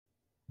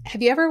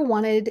Have you ever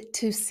wanted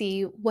to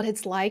see what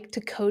it's like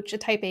to coach a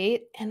type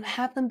 8 and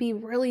have them be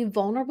really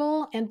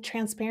vulnerable and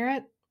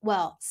transparent?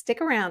 Well,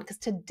 stick around because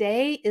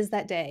today is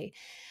that day.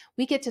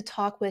 We get to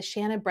talk with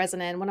Shana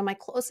Bresnahan, one of my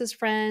closest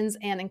friends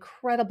and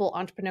incredible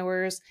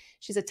entrepreneurs.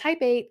 She's a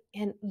type 8,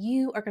 and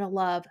you are going to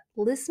love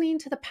listening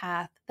to the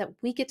path that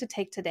we get to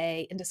take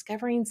today and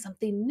discovering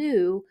something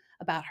new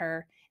about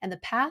her and the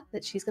path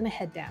that she's going to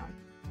head down.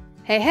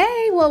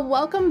 Hey, well,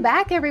 welcome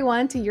back,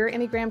 everyone, to Your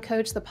Enneagram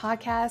Coach, the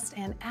podcast.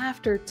 And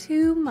after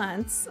 2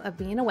 months of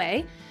being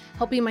away,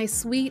 helping my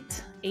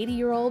sweet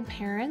 80-year-old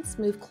parents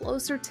move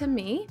closer to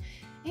me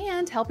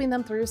and helping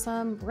them through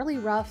some really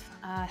rough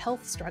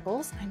health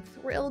struggles, I'm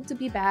thrilled to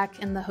be back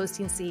in the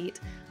hosting seat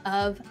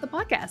of the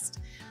podcast.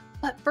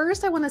 But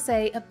first, I want to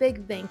say a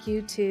big thank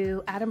you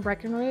to Adam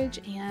Breckenridge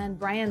and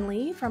Brian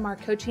Lee from our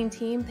coaching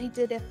team. They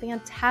did a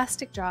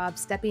fantastic job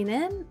stepping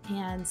in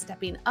and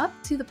stepping up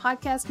to the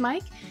podcast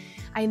mic.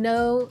 I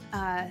know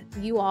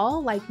you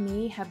all, like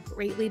me, have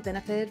greatly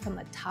benefited from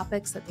the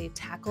topics that they've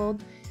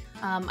tackled.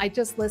 I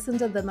just listened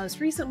to the most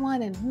recent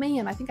one, and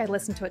man, I think I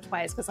listened to it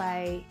twice because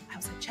I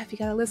was like, Jeff, you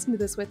got to listen to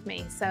this with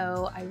me.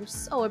 So I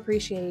so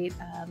appreciate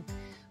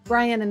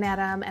Brian and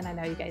Adam, and I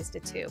know you guys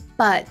did too.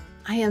 But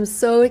I am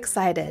so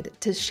excited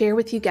to share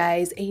with you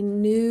guys a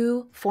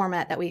new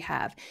format that we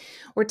have.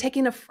 We're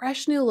taking a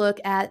fresh new look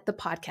at the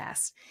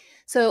podcast.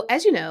 So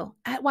as you know,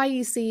 at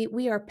YEC,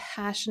 we are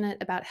passionate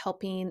about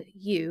helping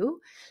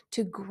you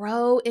to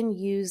grow and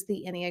use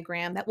the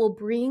Enneagram that will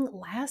bring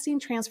lasting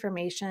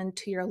transformation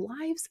to your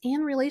lives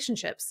and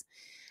relationships.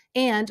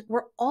 And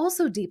we're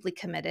also deeply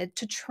committed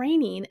to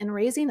training and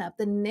raising up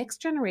the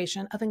next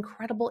generation of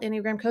incredible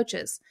Enneagram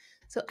coaches.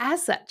 So,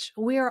 as such,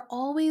 we are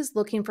always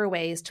looking for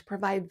ways to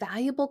provide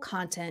valuable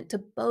content to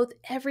both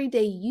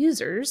everyday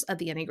users of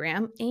the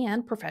Enneagram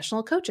and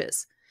professional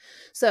coaches.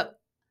 So,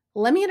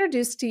 let me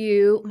introduce to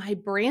you my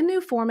brand new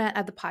format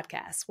of the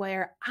podcast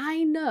where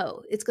I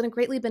know it's going to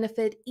greatly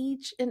benefit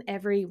each and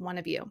every one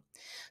of you.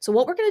 So,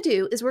 what we're going to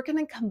do is we're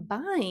going to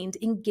combine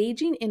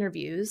engaging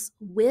interviews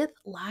with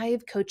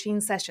live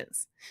coaching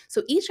sessions.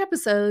 So, each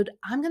episode,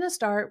 I'm going to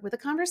start with a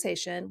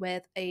conversation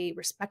with a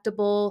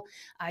respectable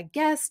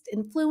guest,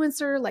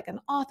 influencer, like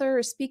an author,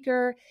 a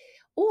speaker,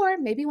 or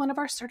maybe one of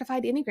our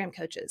certified Enneagram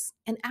coaches.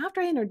 And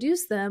after I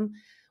introduce them,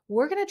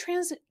 we're going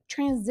to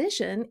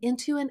transition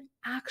into an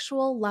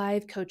actual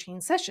live coaching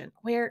session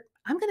where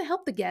I'm going to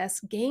help the guests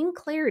gain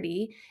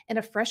clarity and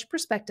a fresh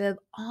perspective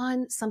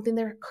on something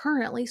they're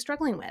currently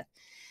struggling with.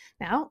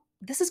 Now,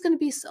 this is going to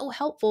be so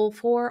helpful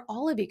for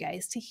all of you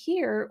guys to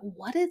hear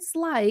what it's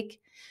like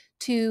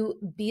to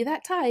be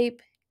that type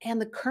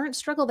and the current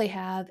struggle they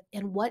have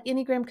and what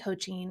Enneagram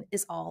coaching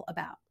is all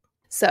about.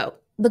 So,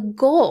 the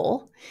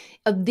goal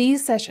of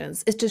these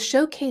sessions is to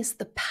showcase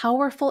the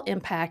powerful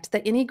impact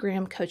that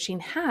Enneagram coaching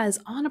has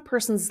on a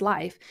person's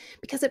life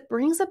because it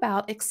brings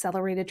about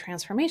accelerated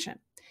transformation.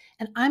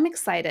 And I'm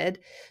excited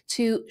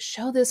to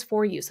show this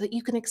for you so that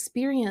you can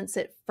experience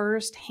it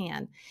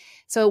firsthand.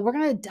 So we're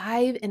going to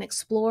dive and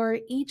explore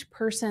each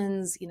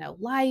person's,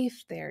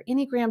 life, their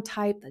Enneagram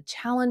type, the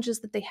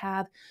challenges that they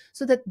have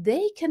so that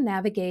they can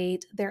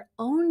navigate their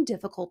own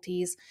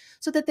difficulties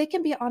so that they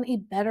can be on a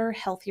better,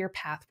 healthier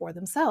path for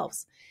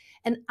themselves.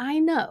 And I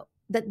know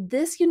that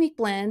this unique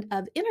blend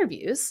of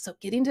interviews, so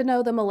getting to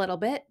know them a little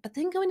bit, but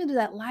then going into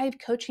that live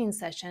coaching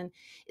session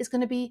is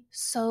going to be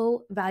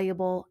so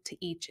valuable to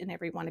each and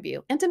every one of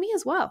you, and to me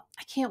as well.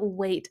 I can't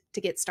wait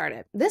to get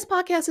started. This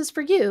podcast is for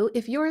you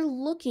if you're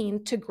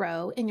looking to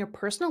grow in your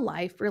personal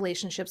life,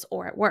 relationships,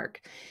 or at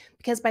work.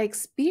 Because by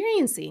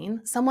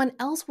experiencing someone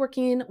else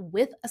working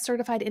with a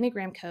certified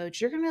Enneagram coach,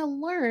 you're going to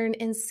learn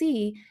and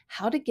see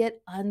how to get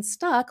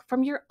unstuck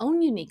from your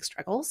own unique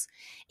struggles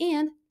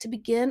and to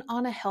begin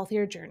on a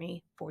healthier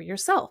journey for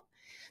yourself.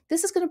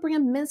 This is going to bring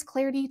immense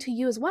clarity to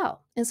you as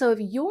well. And so if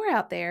you're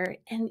out there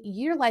and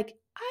you're like,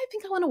 I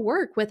think I want to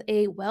work with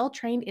a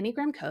well-trained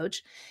Enneagram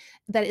coach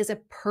that is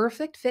a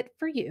perfect fit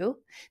for you,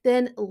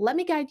 then let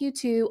me guide you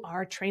to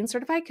our trained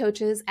certified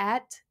coaches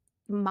at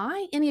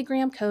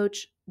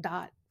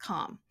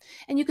myenneagramcoach.com.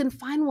 And you can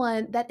find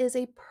one that is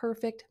a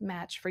perfect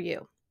match for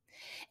you.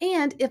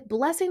 And if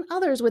blessing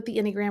others with the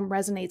Enneagram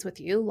resonates with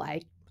you,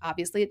 like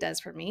obviously it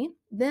does for me,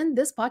 then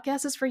this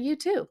podcast is for you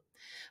too.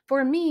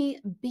 For me,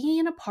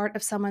 being a part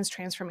of someone's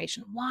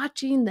transformation,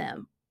 watching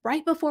them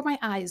right before my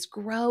eyes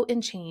grow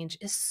and change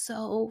is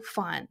so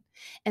fun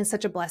and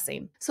such a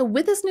blessing. So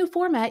with this new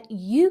format,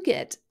 you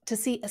get to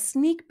see a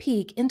sneak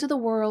peek into the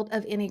world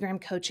of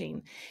Enneagram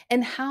coaching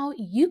and how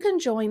you can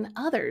join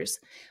others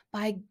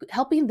by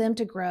helping them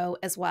to grow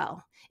as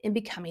well in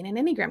becoming an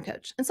Enneagram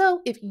coach. And so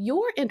if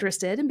you're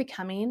interested in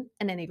becoming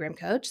an Enneagram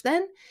coach,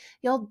 then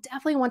you'll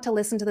definitely want to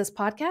listen to this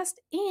podcast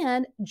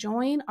and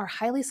join our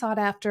highly sought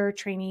after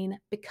training,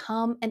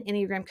 Become an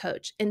Enneagram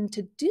Coach. And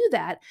to do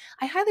that,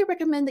 I highly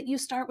recommend that you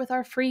start with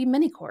our free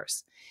mini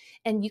course.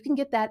 And you can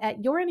get that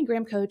at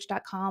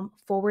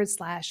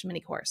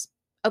yourenneagramcoach.com/mini course.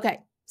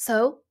 Okay,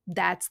 so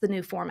that's the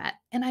new format.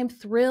 And I'm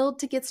thrilled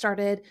to get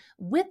started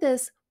with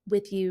this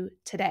with you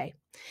today.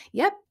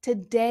 Yep,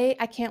 today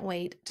I can't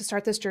wait to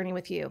start this journey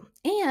with you.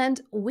 And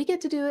we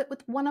get to do it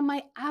with one of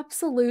my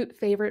absolute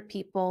favorite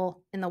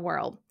people in the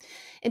world.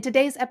 In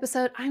today's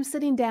episode, I'm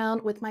sitting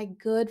down with my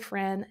good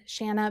friend,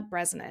 Shana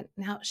Bresnahan.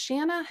 Now,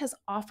 Shana has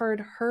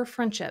offered her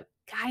friendship,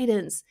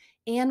 guidance,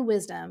 and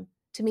wisdom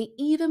to me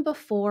even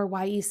before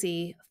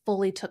YEC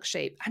fully took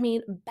shape. I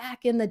mean,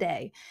 back in the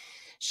day.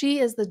 She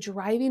is the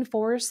driving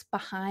force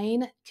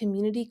behind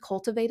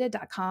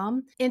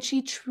communitycultivated.com, and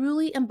she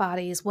truly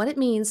embodies what it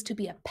means to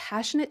be a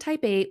passionate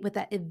type 8 with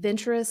that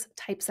adventurous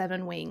type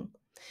 7 wing.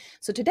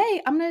 So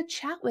today I'm going to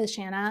chat with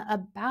Shana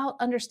about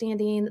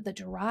understanding the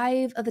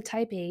drive of the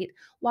type 8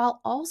 while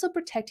also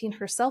protecting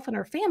herself and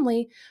her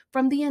family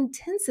from the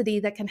intensity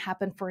that can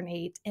happen for an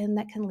 8 and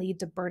that can lead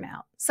to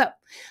burnout. So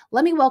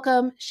let me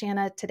welcome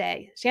Shana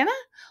today. Shana,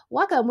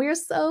 welcome. We're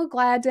so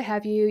glad to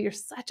have you. You're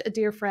such a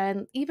dear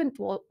friend.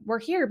 Well, we're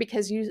here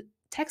because you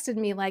texted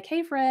me like,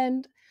 hey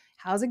friend,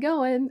 how's it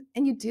going?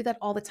 And you do that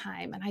all the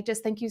time. And I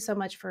just thank you so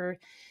much for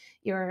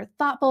your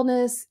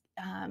thoughtfulness,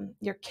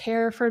 your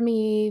care for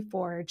me,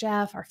 for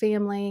Jeff, our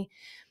family.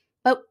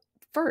 But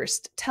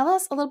first, tell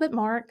us a little bit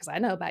more, because I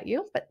know about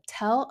you, but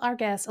tell our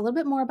guests a little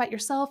bit more about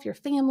yourself, your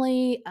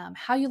family,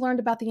 how you learned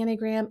about the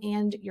Enneagram,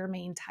 and your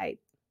main type.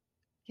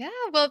 Yeah,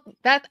 well,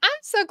 I'm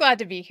so glad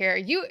to be here.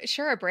 You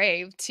sure are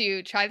brave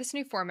to try this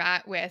new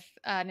format with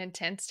an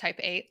intense type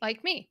 8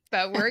 like me,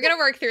 but we're going to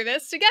work through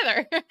this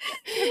together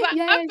because I'm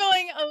Yay.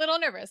 feeling a little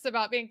nervous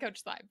about being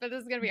coached live, but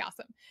this is going to be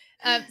awesome.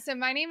 So,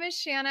 my name is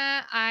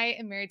Shana. I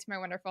am married to my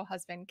wonderful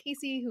husband,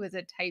 Casey, who is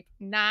a type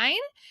 9,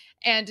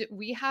 and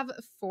we have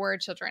 4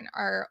 children.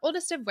 Our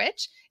oldest of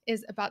which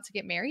is about to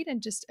get married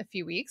in just a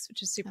few weeks,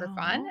 which is super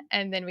fun. Oh,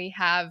 And then we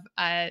have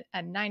a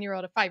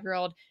 9-year-old, a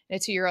 5-year-old, and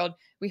a 2-year-old.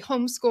 We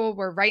homeschool.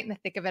 We're right in the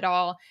thick of it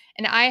all.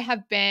 And I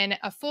have been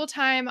a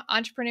full-time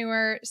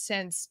entrepreneur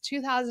since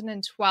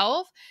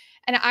 2012.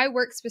 And I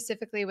work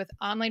specifically with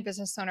online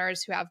business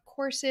owners who have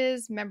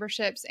courses,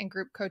 memberships, and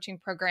group coaching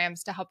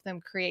programs to help them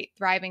create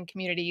thriving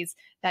communities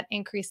that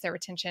increase their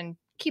retention,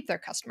 keep their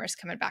customers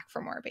coming back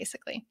for more,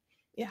 basically.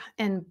 yeah.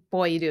 And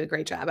boy, you do a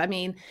great job. I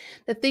mean,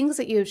 the things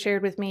that you've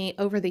shared with me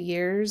over the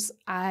years,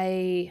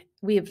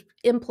 we have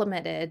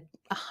implemented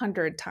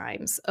 100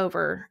 times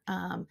over.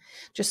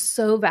 Just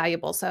so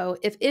valuable. So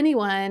if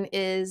anyone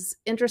is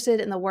interested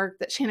in the work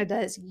that Shanna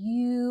does,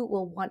 you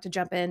will want to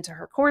jump into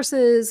her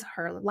courses,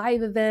 her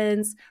live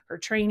events, her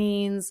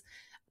trainings,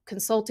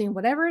 consulting,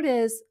 whatever it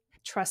is.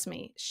 Trust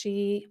me,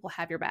 she will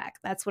have your back.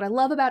 That's what I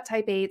love about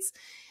type 8s.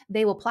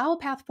 They will plow a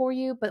path for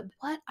you. But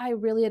what I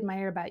really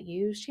admire about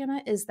you,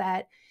 Shanna, is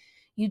that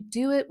you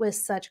do it with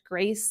such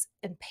grace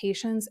and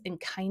patience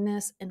and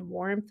kindness and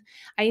warmth.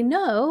 I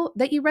know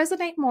that you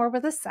resonate more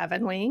with a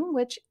 7 wing,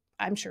 which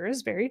I'm sure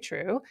is very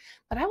true.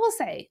 But I will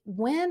say,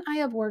 when I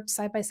have worked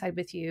side by side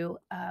with you,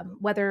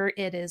 whether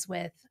it is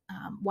with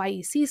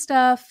YEC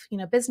stuff,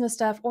 business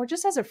stuff, or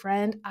just as a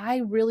friend, I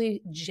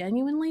really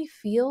genuinely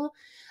feel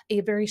a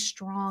very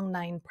strong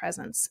 9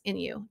 presence in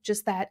you.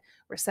 Just that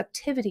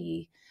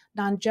receptivity,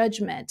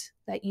 non-judgment,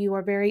 that you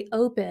are very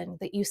open,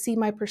 that you see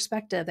my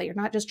perspective, that you're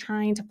not just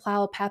trying to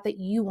plow a path that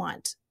you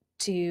want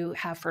to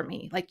have for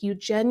me. Like you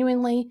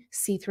genuinely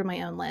see through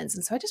my own lens.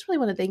 And so I just really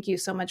want to thank you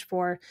so much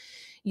for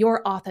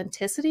your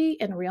authenticity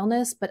and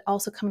realness, but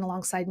also coming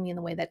alongside me in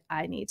the way that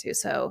I need to.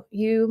 So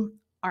you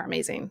are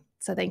amazing.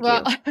 So thank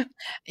Well, you.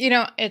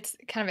 it's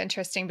kind of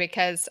interesting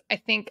because I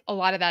think a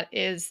lot of that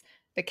is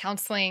the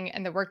counseling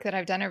and the work that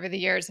I've done over the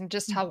years and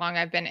just how long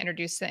I've been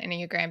introduced to the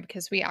Enneagram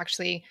because we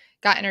actually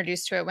got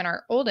introduced to it when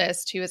our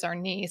oldest, who is our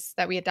niece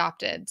that we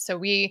adopted.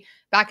 So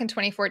back in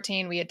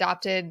 2014, we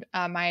adopted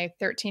my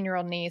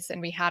 13-year-old niece and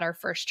we had our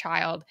first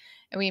child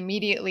and we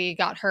immediately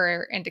got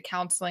her into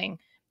counseling.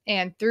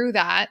 And through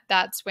that,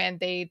 that's when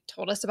they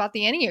told us about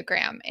the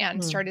Enneagram and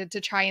Mm. started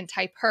to try and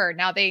type her.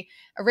 Now, they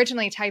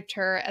originally typed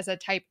her as a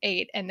type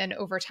 8. And then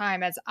over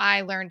time, as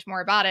I learned more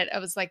about it, I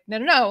was like, no,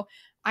 no, no,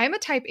 I'm a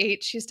type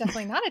 8. She's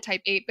definitely not a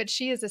type 8, but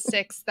she is a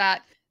 6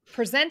 that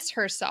presents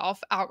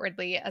herself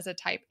outwardly as a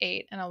type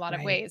 8 in a lot of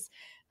Right. ways.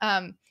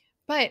 Um,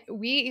 but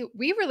we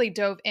really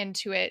dove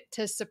into it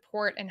to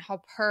support and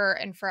help her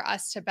and for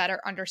us to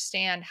better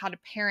understand how to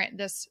parent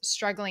this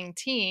struggling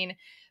teen.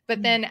 But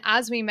Mm. then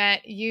as we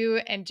met you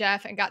and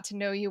Jeff and got to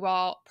know you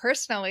all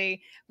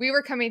personally, we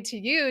were coming to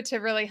you to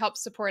really help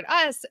support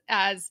us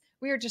as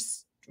we are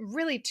just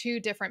really 2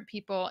 different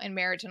people in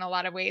marriage in a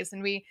lot of ways.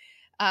 And we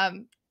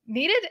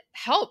needed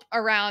help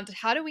around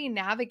how do we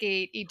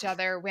navigate each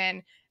other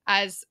when,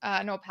 as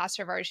an old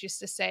pastor of ours used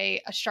to say,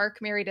 a shark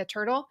married a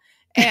turtle.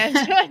 And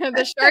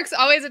the shark's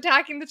always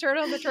attacking the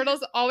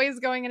turtle's always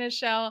going in his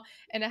shell.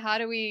 And how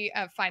do we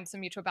find some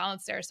mutual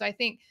balance there? So I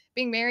think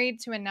being married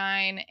to a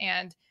 9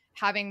 and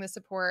having the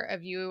support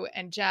of you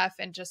and Jeff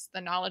and just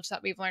the knowledge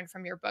that we've learned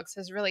from your books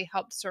has really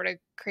helped sort of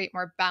create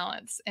more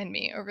balance in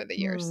me over the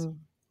years. Mm.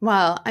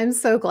 Well, I'm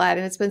so glad,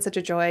 and it's been such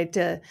a joy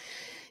to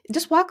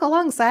just walk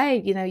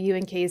alongside, you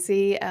and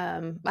Casey.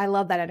 I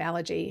love that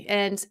analogy.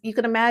 And you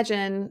can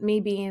imagine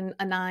me being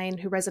a 9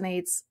 who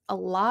resonates a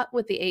lot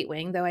with the 8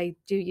 wing, though I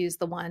do use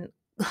the one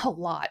a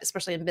lot,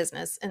 especially in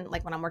business and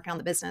like when I'm working on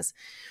the business.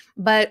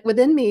 But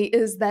within me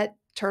is that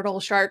turtle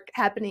shark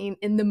happening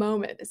in the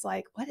moment. It's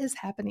like, what is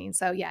happening?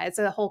 So yeah, it's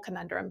a whole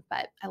conundrum,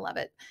 but I love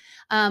it.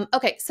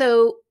 Okay,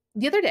 so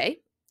the other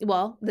day,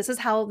 well, this is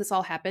how this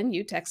all happened.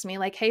 You text me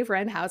like, "Hey,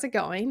 friend, how's it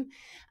going?"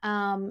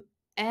 Um,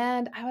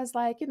 and I was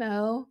like,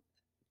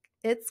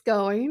 it's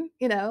going,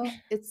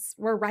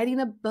 we're writing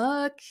a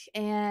book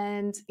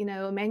and,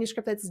 a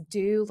manuscript that's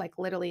due like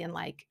literally in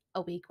like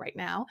a week right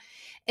now.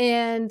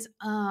 And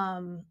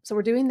so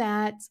we're doing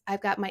that.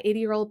 I've got my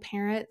 80-year-old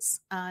parents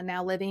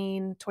now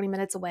living 20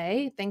 minutes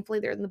away. Thankfully,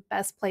 they're in the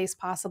best place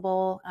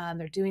possible.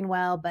 They're doing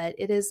well, but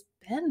it has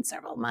been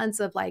several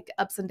months of like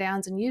ups and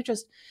downs. And you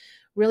just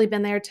really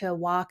been there to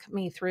walk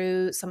me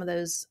through some of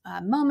those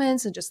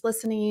moments and just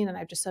listening. And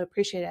I just so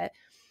appreciate it.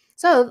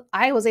 So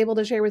I was able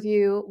to share with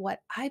you what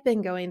I've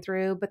been going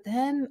through, but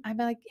then I'm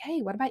like,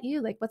 hey, what about you?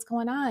 Like, what's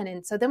going on?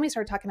 And so then we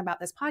started talking about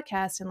this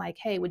podcast and like,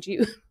 hey, would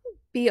you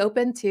be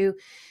open to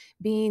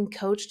being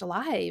coached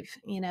live,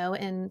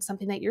 and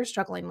something that you're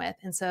struggling with?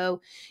 And so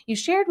you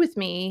shared with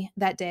me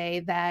that day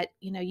that,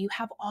 you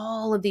have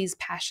all of these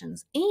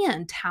passions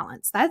and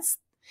talents. That's,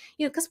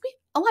 because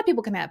a lot of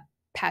people can have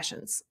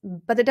passions,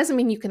 but it doesn't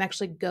mean you can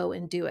actually go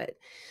and do it.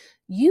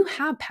 You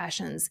have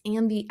passions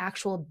and the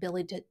actual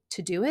ability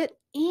to do it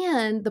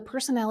and the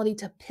personality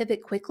to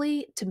pivot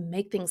quickly to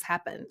make things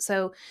happen.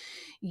 So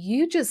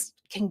you just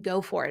can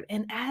go for it.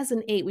 And as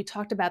an eight, we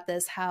talked about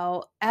this,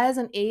 how as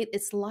an eight,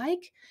 it's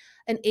like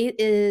an eight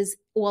is,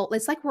 well,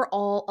 it's like we're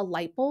all a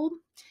light bulb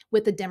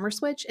with a dimmer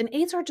switch, and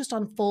eights are just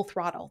on full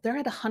throttle. They're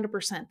at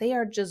 100%. They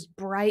are just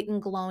bright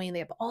and glowing. They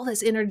have all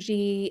this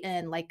energy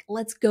and like,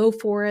 let's go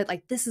for it.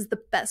 Like, this is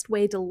the best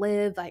way to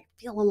live. Like,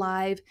 feel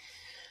alive.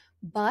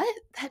 But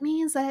that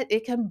means that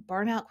it can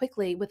burn out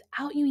quickly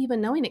without you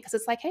even knowing it, because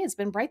it's like, hey, it's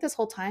been bright this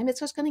whole time.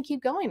 It's just going to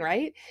keep going,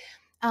 right?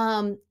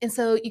 And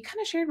so you kind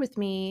of shared with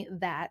me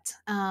that,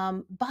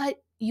 but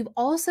you've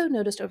also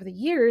noticed over the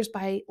years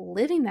by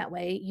living that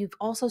way, you've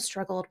also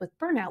struggled with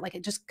burnout. Like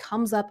it just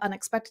comes up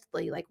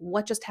unexpectedly, like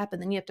what just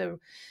happened? Then you have to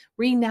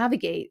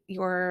re-navigate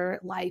your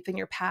life and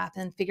your path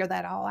and figure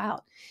that all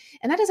out.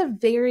 And that is a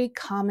very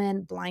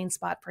common blind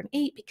spot for an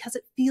eight, because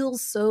it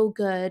feels so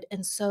good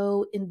and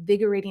so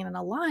invigorating and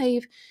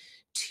alive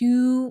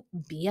to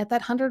be at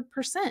that 100%.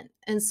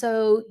 And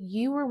so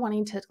you were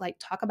wanting to like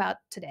talk about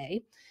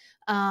today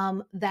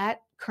that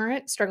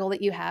current struggle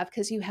that you have,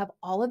 because you have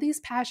all of these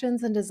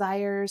passions and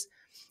desires,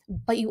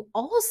 but you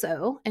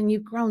also, and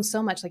you've grown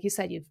so much, like you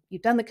said,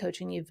 you've done the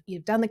coaching,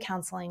 you've done the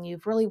counseling,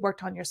 you've really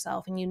worked on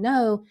yourself, and you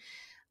know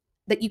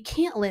that you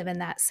can't live in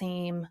that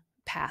same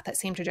path, that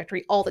same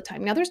trajectory all the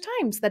time. Now, there's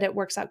times that it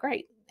works out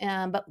great,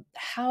 but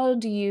how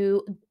do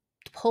you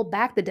pull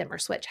back the dimmer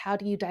switch? How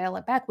do you dial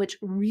it back? Which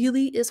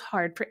really is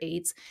hard for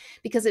eights,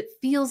 because it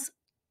feels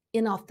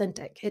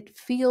inauthentic. It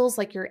feels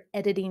like you're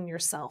editing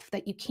yourself,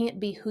 that you can't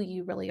be who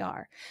you really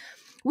are,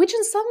 which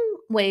in some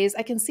ways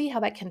I can see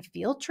how that can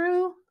feel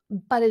true,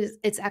 but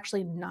it's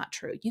actually not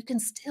true. You can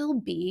still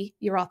be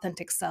your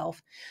authentic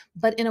self,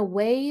 but in a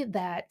way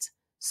that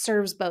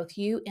serves both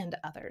you and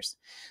others.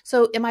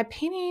 So am I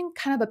painting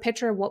kind of a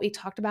picture of what we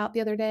talked about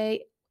the other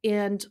day?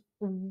 And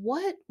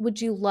what would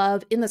you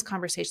love in this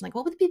conversation? Like,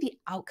 what would be the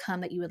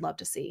outcome that you would love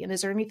to see? And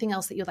is there anything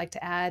else that you'd like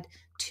to add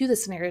to the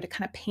scenario to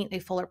kind of paint a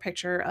fuller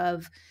picture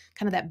of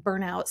kind of that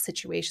burnout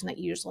situation that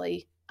you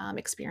usually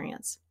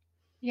experience?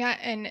 Yeah,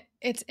 and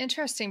it's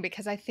interesting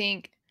because I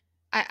think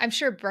I'm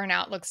sure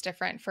burnout looks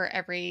different for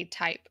every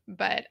type,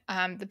 but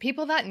the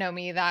people that know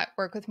me, that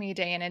work with me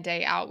day in and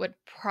day out, would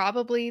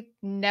probably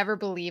never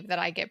believe that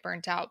I get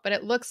burnt out. But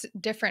it looks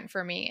different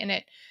for me, and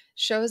it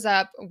shows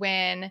up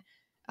when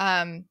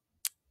um,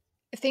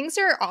 things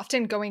are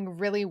often going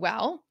really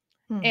well.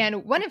 Mm,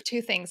 And one of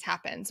two things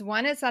happens.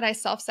 One is that I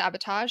self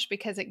sabotage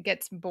because it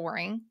gets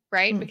boring,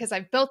 right? mm, Because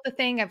I've built the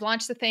thing, I've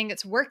launched the thing,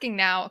 it's working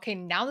now. Okay,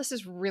 now this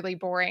is really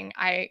boring.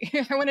 I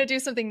I want to do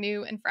something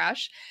new and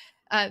fresh.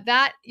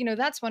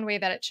 That's one way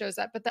that it shows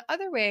up. But the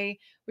other way,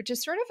 which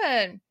is sort of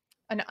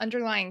an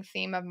underlying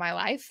theme of my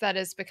life that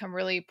has become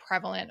really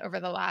prevalent over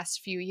the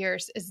last few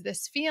years, is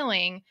this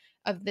feeling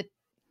of the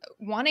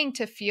wanting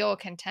to feel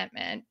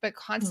contentment, but mm,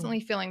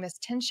 constantly feeling this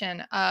tension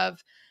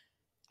of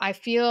I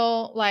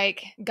feel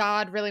like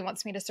God really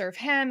wants me to serve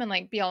him and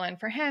like be all in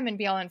for him and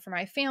be all in for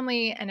my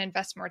family and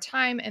invest more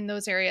time in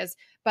those areas.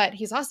 But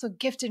he's also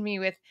gifted me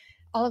with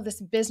all of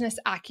this business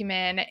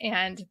acumen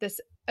and this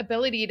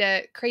ability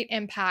to create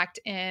impact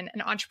in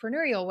an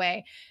entrepreneurial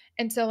way.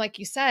 And so, like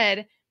you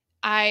said,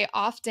 I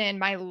often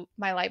my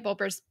light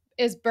bulb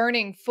is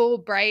burning full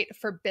bright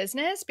for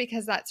business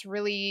because that's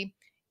really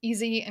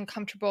easy and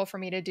comfortable for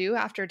me to do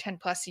after 10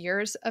 plus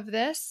years of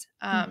this.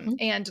 mhm,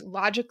 And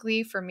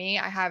logically for me,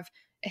 I have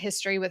a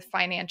history with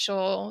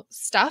financial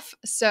stuff.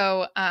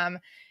 So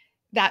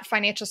that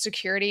financial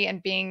security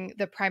and being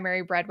the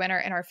primary breadwinner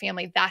in our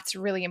family, that's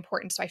really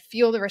important. So I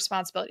feel the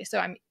responsibility.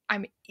 So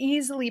I'm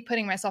easily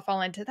putting myself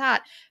all into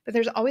that. But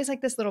there's always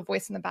like this little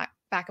voice in the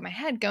back of my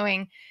head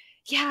going,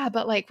 yeah,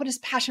 but like what does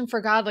passion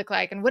for God look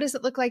like? And what does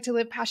it look like to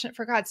live passionate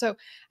for God? So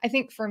I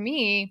think for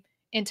me,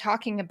 in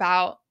talking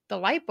about the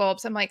light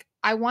bulbs, I'm like,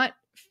 I want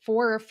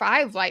 4 or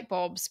 5 light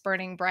bulbs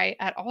burning bright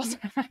at all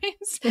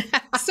times.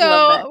 I love So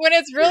that. when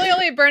it's really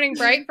only burning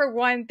bright for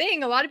one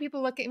thing, a lot of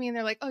people look at me and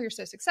they're like, "Oh, you're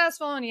so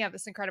successful and you have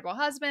this incredible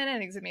husband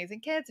and these amazing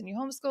kids and you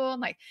homeschool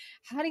and like,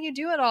 how do you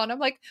do it all?" And I'm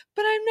like,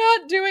 "But I'm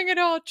not doing it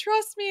all.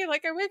 Trust me.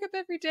 Like I wake up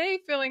every day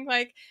feeling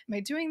like, am I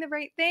doing the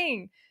right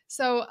thing?"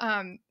 So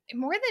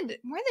more than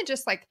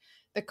just like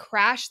the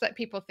crash that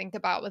people think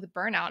about with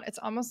burnout, it's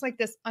almost like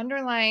this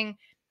underlying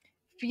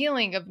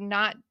feeling of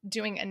not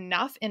doing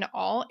enough in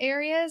all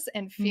areas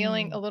and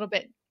feeling a Mm. little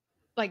bit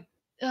like,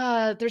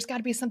 there's got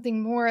to be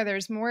something more.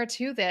 There's more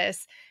to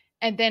this.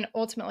 And then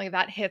ultimately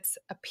that hits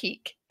a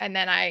peak. And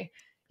then I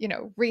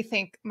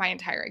rethink my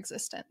entire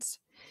existence.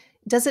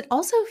 Does it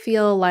also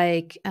feel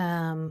like,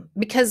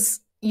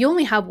 because you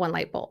only have one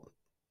light bulb,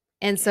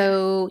 and Yeah.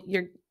 so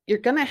you're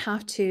gonna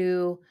have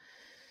to,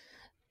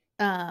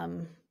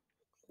 um,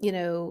 you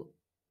know,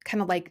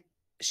 kind of like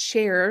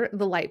share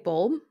the light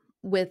bulb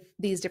with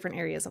these different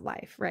areas of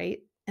life, right?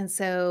 And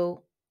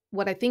so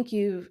what I think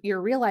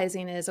you're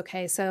realizing is,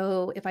 okay,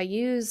 so if I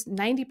use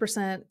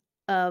 90%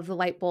 of the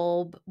light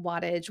bulb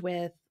wattage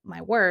with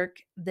my work,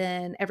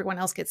 then everyone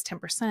else gets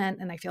 10%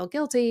 and I feel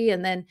guilty.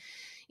 And then,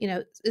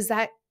 does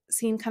that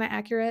seem kind of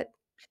accurate?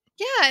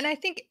 Yeah. And I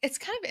think it's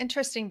kind of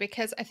interesting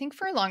because I think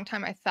for a long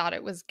time I thought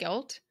it was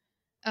guilt.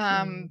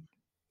 Um,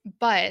 Mm,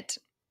 but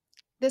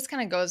this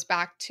kind of goes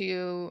back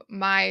to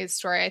my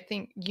story. I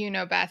think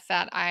Beth,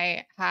 that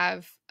I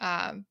have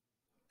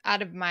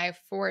out of my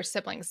 4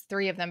 siblings,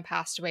 3 of them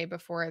passed away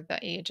before the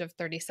age of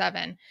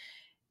 37.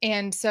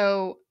 And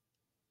so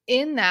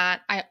in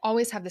that, I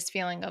always have this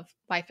feeling of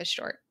life is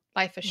short.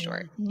 Life is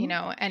short,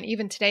 mhm. and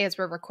even today, as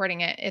we're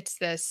recording it, it's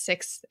the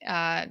 6th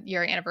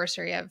year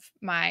anniversary of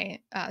my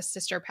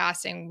sister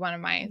passing, one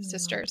of my Mm,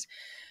 sisters.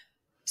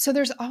 So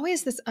there's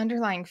always this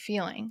underlying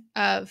feeling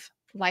of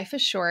life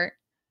is short.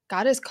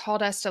 God has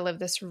called us to live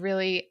this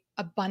really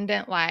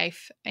abundant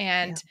life,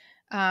 yeah.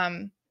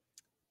 um,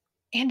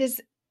 and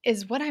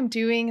is what I'm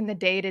doing in the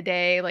day to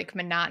day, like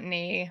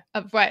monotony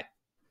of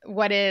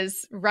what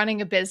is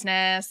running a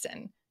business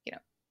and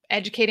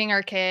educating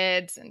our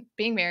kids and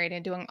being married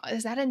and doing,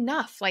 is that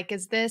enough? Like,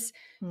 is this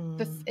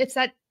Mm.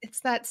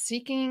 it's that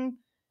seeking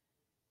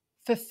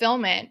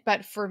fulfillment,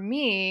 but for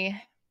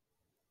me,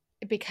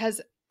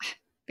 because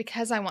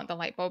because I want the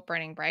light bulb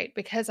burning bright,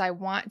 because I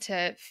want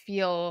to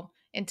feel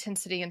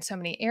intensity in so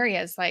many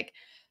areas, like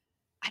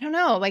I don't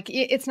know, like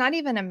it's not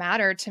even a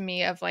matter to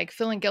me of like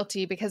feeling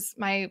guilty because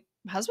my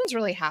husband's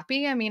really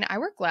happy. I mean, I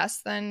work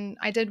less than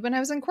I did when I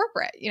was in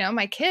corporate.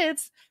 My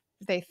kids,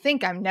 they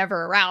think I'm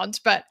never around,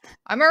 but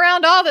I'm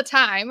around all the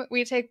time.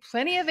 We take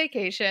plenty of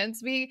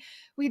vacations. We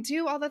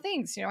do all the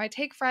things. I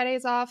take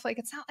Fridays off. Like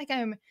it's not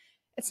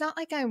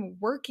like I'm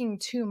working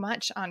too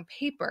much on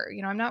paper.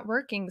 I'm not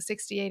working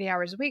 60, 80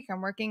 hours a week.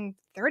 I'm working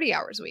 30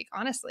 hours a week,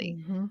 honestly.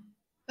 Mhm.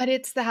 But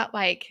it's that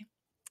like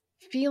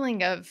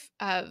feeling of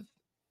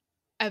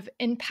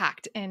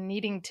impact and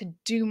needing to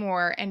do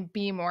more and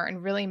be more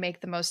and really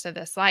make the most of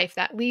this life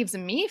that leaves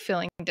me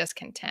feeling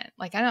discontent.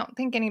 Like, I don't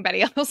think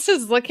anybody else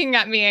is looking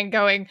at me and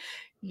going,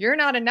 "You're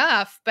not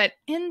enough." But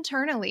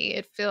internally,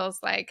 it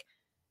feels like,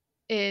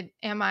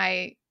 am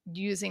I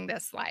using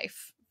this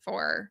life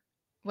for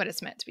what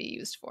it's meant to be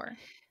used for?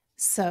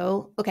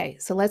 So, okay,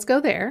 so let's go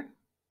there.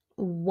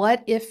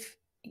 What if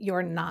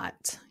you're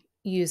not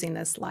using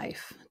this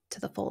life to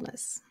the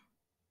fullness?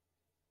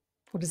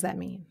 What does that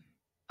mean?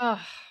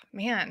 Oh,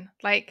 man.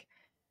 Like,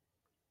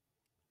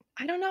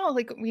 I don't know.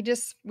 Like, we've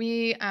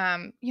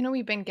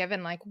been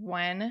given like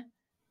one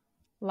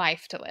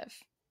life to live.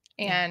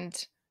 Yeah.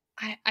 And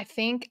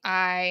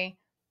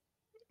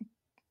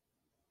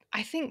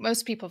I think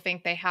most people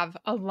think they have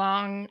a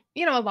long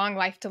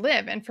life to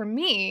live. And for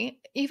me,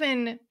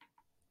 even,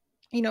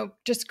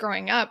 just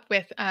growing up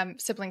with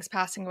siblings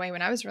passing away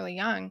when I was really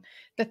young,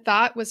 the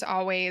thought was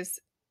always,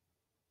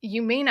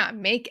 you may not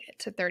make it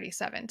to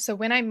 37. So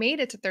when I made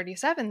it to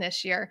 37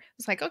 this year, it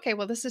was like, okay,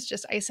 well, this is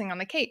just icing on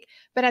the cake.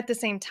 But at the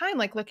same time,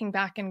 like looking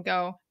back and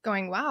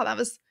going, wow, that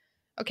was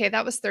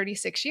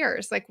 36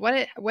 years. Like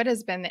what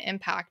has been the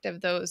impact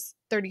of those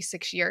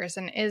 36 years?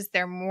 And is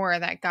there more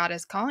that God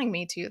is calling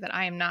me to that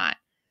I am not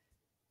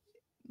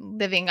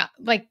living up,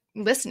 like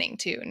listening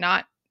to,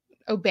 not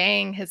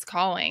obeying his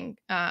calling?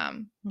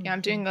 I'm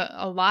Mhm. doing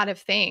a lot of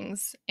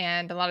things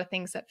and a lot of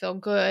things that feel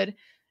good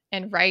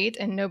and right.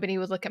 And nobody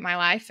would look at my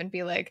life and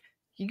be like,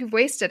 you've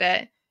wasted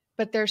it.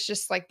 But there's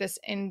just like this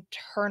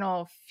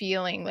internal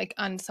feeling, like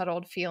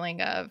unsettled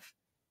feeling of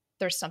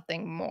there's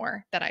something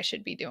more that I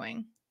should be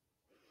doing.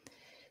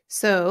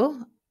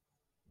 So,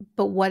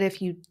 but what if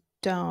you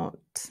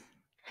don't?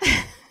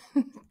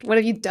 What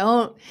if you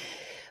don't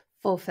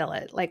fulfill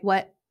it? Like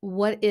what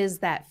is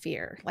that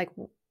fear? Like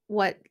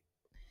what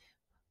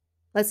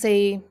let's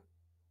say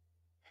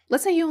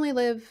let's say you only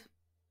live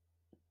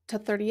to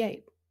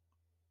 38.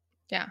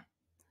 Yeah.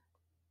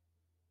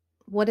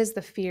 What is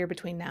the fear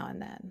between now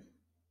and then?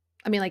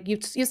 I mean, like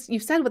you've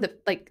said with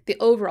like the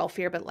overall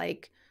fear, but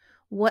like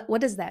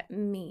what does that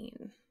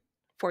mean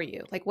for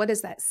you? Like, what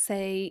does that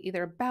say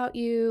either about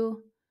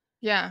you?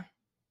 Yeah.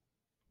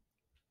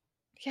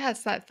 Yeah,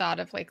 it's that thought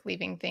of like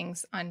leaving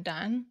things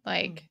undone.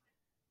 Mm,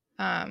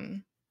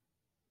 Um,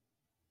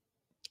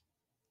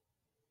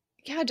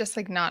 yeah, just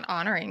like not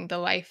honoring the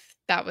life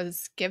that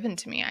was given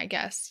to me, I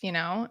guess,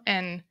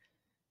 And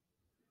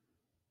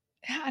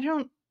yeah, I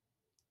don't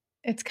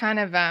it's kind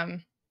of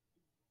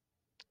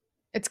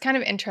it's kind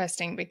of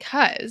interesting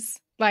because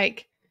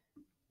like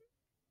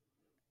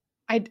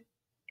I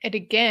it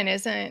again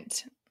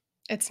isn't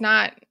it's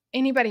not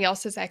anybody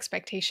else's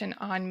expectation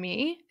on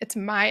me. It's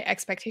my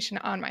expectation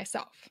on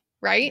myself,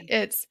 right?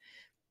 yeah, It's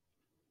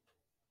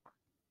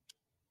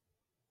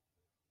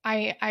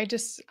I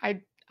just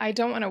I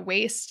don't want to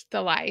waste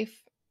the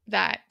life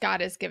that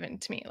God has given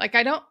to me. Like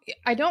I don't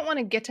want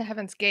to get to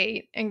heaven's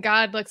gate and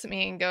God looks at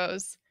me and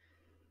goes,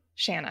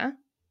 "Shana,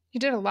 you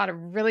did a lot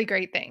of really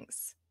great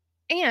things.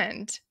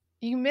 And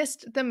you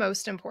missed the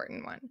most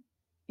important one."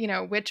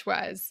 Which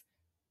was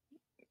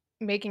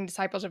making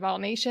disciples of all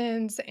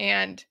nations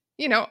and,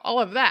 all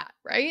of that,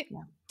 right?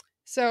 yeah.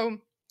 So,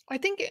 I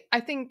think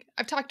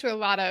I've talked to a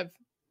lot of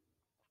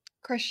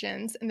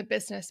Christians in the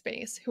business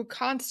space who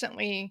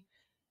constantly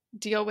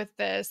deal with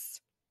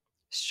this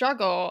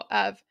struggle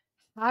of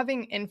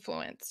having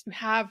influence.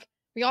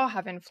 We all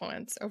have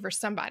influence over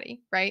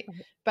somebody, right?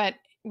 Right. But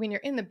when you're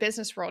in the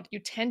business world, you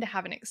tend to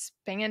have an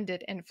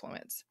expanded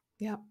influence.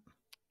 Yeah.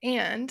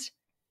 And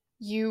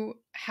you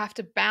have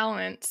to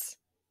balance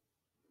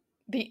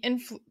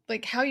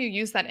like how you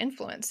use that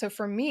influence. So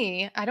for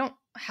me, I don't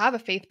have a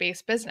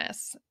faith-based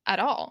business at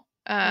all.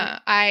 Right.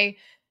 I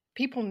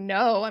People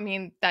know, I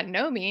mean, that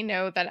know me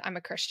know that I'm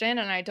a Christian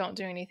and I don't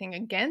do anything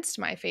against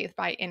my faith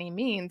by any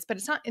means, but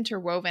it's not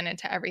interwoven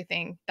into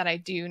everything that I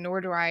do,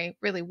 nor do I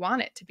really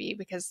want it to be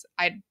because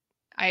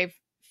I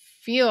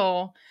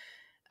feel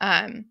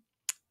um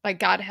like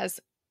God has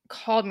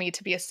called me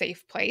to be a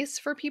safe place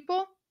for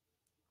people.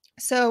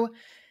 So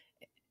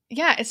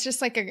yeah, it's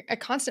just like a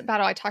constant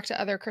battle. I talk to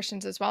other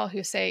Christians as well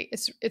who say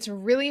it's a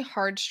really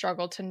hard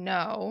struggle to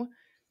know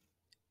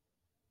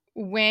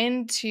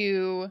when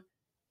to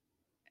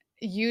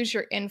use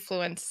your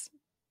influence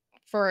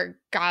for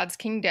God's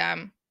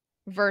kingdom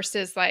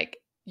versus like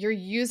you're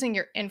using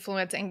your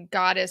influence and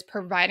God is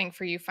providing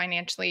for you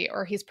financially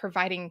or he's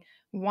providing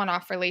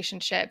one-off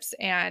relationships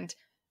and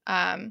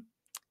um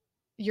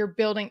you're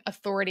building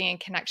authority and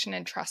connection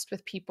and trust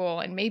with people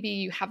and maybe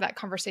you have that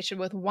conversation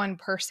with one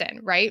person,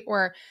 right?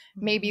 Or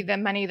maybe Mhm. the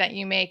money that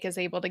you make is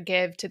able to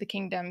give to the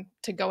kingdom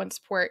to go and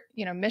support,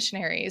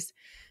 missionaries,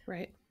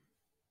 Right.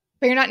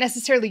 but you're not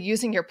necessarily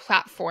using your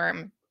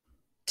platform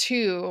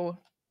to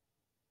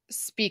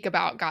speak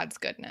about God's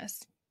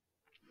goodness.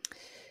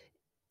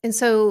 And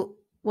so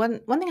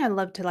one thing I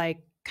love to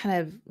like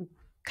kind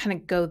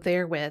of go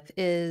there with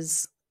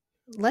is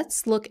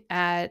let's look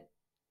at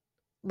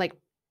like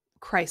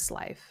Christ's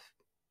life.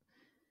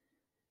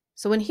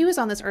 So when he was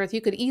on this earth,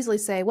 you could easily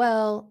say,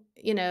 well,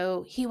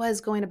 he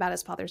was going about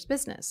his father's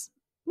business.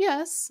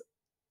 Yes.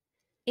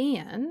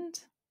 And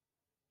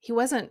he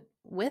wasn't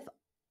with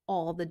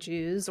all the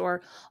Jews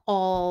or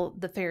all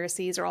the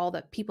Pharisees or all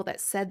the people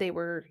that said they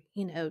were,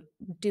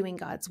 doing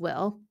God's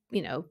will,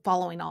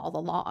 following all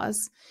the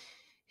laws.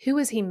 Who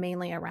was he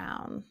mainly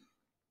around?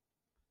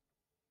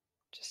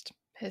 Just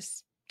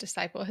his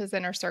disciple, his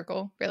inner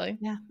circle, really.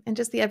 Yeah, and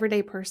just the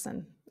everyday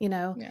person.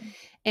 Yeah.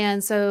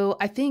 And so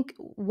I think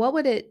what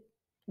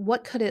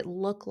could it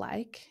look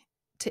like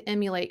to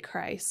emulate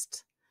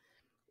Christ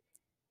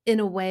in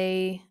a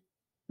way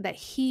that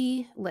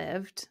he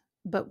lived,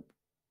 but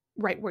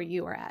right where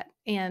you are at?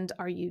 And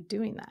are you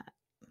doing that?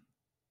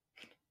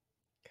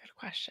 Good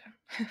question.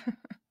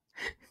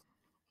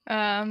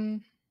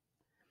 um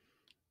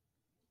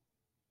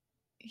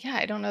yeah,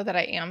 I don't know that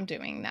I am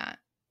doing that.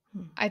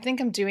 Hmm. I think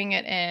I'm doing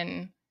it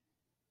in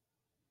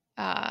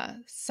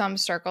some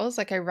circles.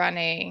 Like I run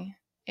a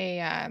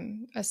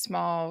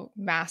small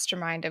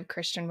mastermind of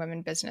Christian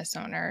women business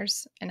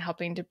owners and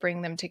helping to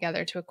bring them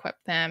together to equip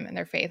them in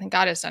their faith. And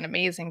God has done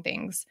amazing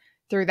things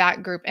through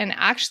that group and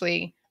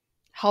actually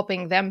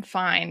helping them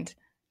find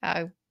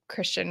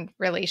Christian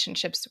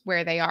relationships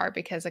where they are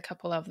because a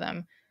couple of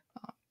them,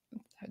 I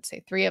would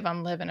say three of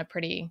them, live in a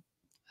pretty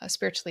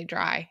spiritually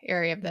dry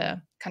area of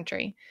the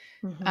country.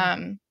 Mm-hmm.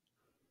 Um,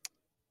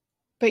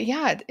 but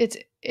yeah,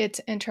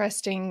 it's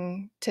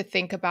interesting to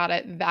think about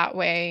it that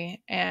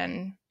way.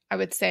 And I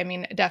would say, I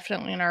mean,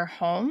 definitely in our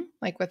home,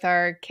 like with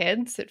our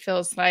kids, it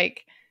feels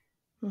like,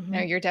 Mm-hmm.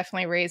 you're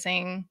definitely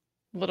raising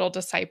little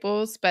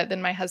disciples, but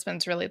then my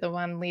husband's really the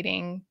one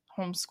leading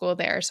homeschool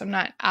there. So I'm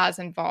not as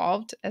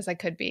involved as I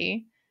could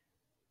be.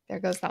 There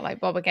goes that light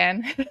bulb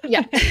again.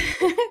 Yeah.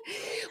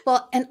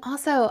 Well, and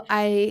also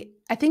I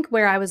think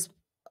where I would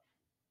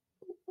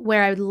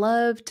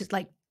love to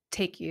like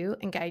take you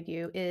and guide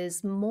you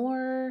is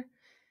more.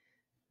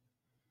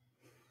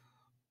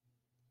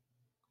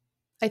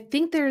 I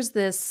think there's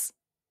this,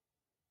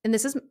 and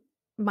this is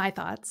my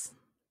thoughts,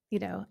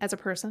 as a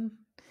person.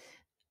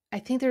 I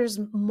think there's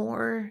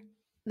more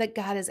that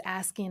God is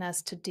asking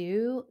us to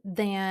do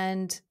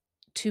than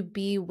to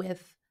be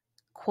with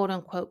quote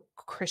unquote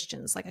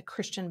Christians, like a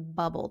Christian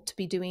bubble, to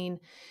be doing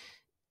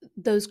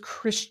those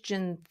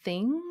Christian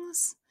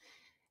things.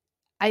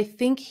 I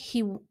think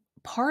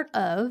part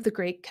of the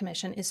Great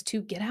Commission is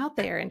to get out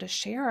there and to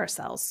share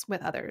ourselves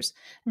with others.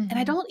 And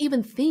I Mhm. don't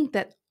even think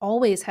that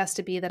always has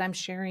to be that I'm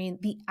sharing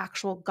the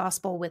actual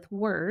gospel with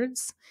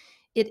words.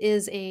 It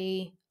is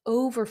a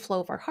overflow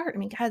of our heart. I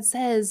mean, God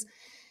says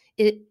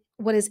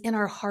what is in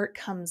our heart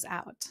comes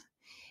out.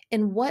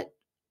 And what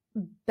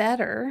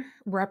better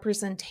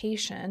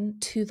representation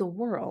to the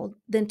world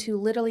than to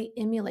literally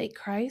emulate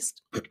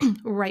Christ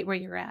right where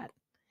you're at?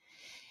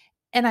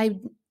 And I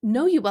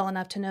know you well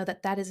enough to know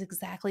that that is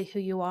exactly who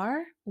you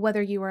are,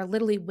 whether you are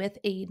literally with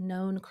a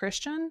known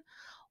Christian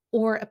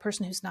or a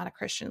person who's not a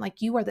Christian.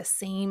 Like, you are the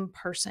same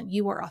person.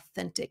 You are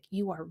authentic.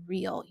 You are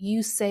real.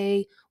 You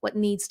say what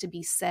needs to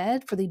be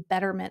said for the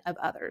betterment of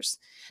others.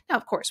 Now,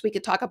 of course, we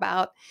could talk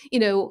about,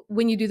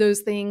 when you do those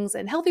things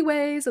in healthy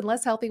ways and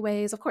less healthy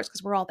ways, of course,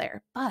 because we're all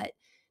there. But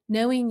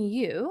knowing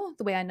you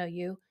the way I know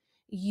you,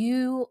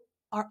 you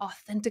are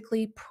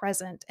authentically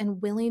present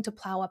and willing to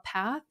plow a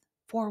path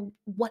for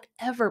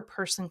whatever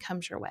person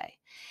comes your way.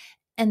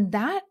 And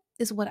that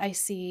is what I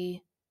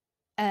see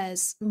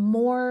as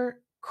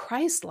more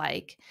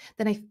Christ-like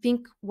than I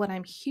think what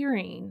I'm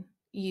hearing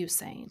you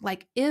saying.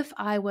 Like, if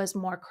I was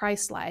more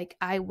Christ-like,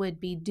 I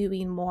would be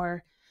doing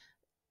more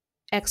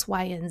X,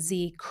 Y, and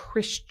Z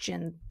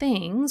Christian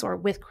things or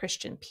with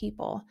Christian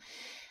people.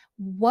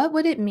 What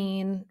would it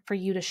mean for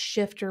you to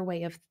shift your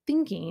way of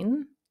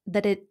thinking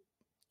that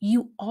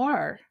you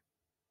are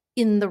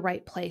in the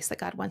right place that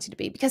God wants you to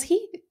be? Because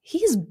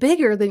he's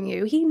bigger than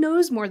you. He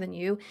knows more than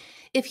you.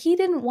 If he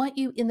didn't want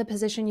you in the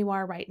position you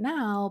are right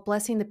now,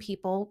 blessing the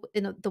people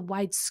in the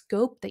wide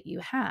scope that you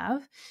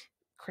have,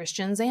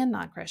 Christians and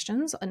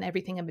non-Christians and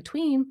everything in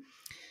between,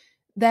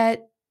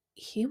 that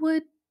he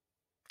would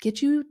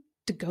get you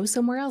to go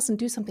somewhere else and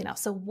do something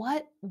else. So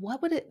what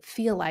would it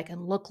feel like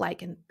and look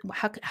like, and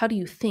how do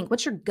you think?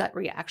 What's your gut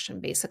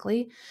reaction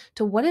basically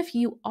to what if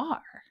you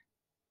are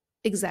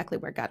exactly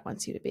where God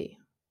wants you to be?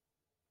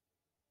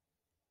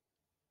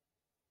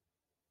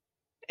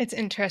 It's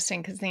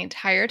interesting because the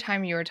entire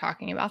time you were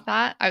talking about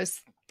that, I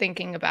was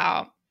thinking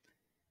about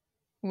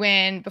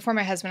before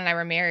my husband and I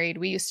were married,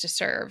 we used to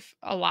serve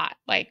a lot.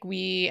 Like,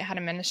 we had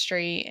a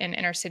ministry in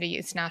inner city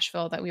East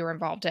Nashville that we were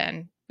involved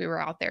in. We were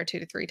out there 2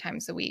 to 3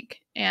 times a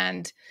week.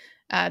 And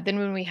then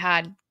when we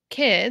had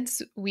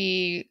kids,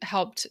 we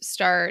helped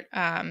start,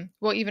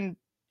 well, even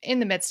in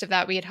the midst of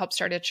that, we had helped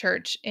start a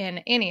church in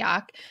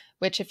Antioch,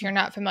 which, if you're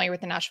not familiar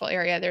with the Nashville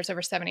area, there's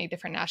over 70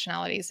 different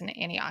nationalities in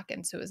Antioch.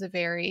 And so it was a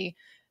very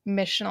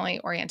missionally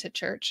oriented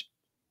church.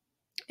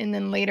 And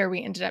then later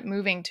we ended up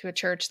moving to a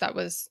church that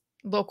was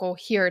local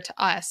here to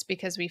us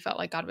because we felt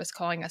like God was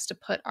calling us to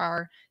put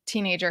our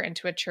teenager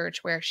into a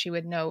church where she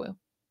would know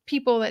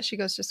people that she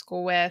goes to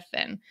school with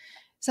and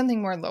something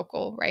more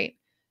local, right?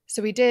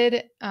 So we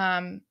did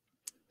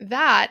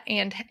that.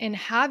 And in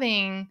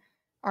having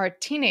our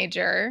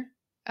teenager,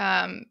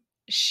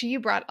 she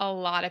brought a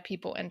lot of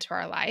people into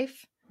our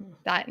life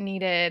that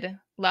needed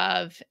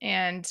love.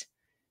 And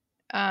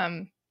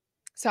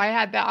so I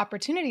had the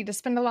opportunity to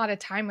spend a lot of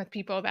time with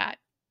people that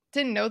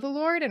didn't know the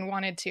Lord and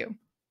wanted to. Mhm.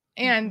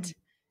 And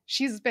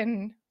she's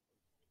been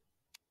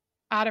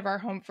out of our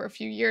home for a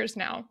few years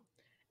now.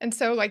 And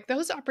so, like,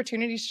 those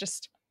opportunities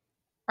just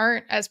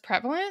aren't as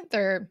prevalent.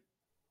 They're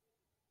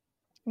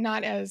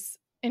not as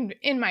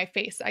in my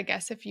face, I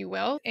guess, if you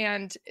will.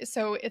 And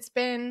so it's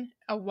been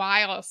a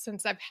while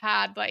since I've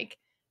had like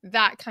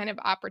that kind of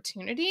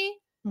opportunity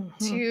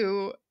Mhm.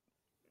 to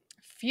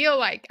feel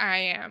like I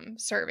am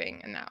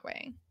serving in that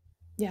way.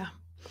 Yeah.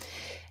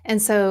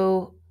 And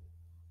so,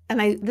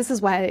 and this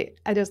is why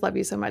I just love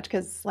you so much,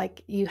 because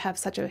like, you have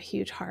such a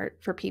huge heart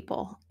for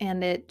people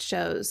and it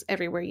shows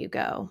everywhere you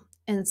go.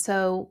 And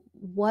so,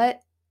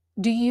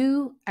 do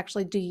you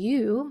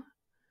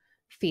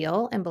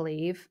feel and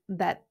believe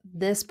that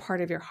this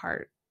part of your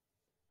heart,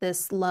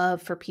 this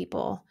love for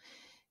people,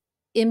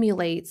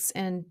 emulates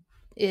and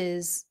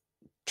is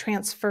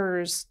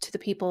transfers to the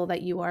people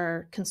that you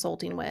are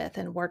consulting with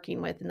and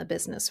working with in the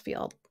business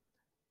field?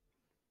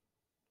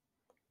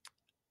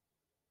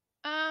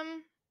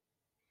 Um,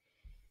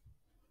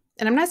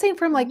 And I'm not saying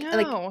from like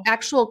no.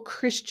 actual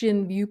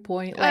Christian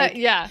viewpoint, like,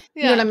 Yeah,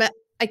 you know what yeah. I mean?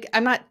 Like,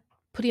 I'm not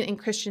putting it in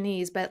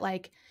Christianese, but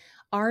like,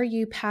 are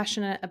you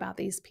passionate about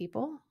these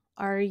people?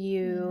 Are Mhm.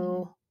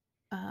 you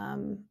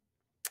um,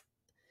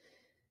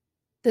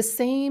 the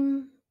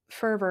same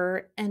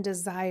fervor and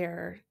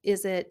desire?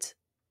 Is it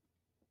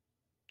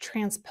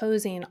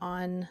transposing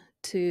on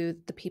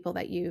to the people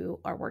that you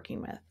are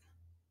working with?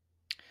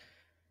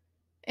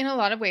 In a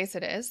lot of ways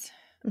it is.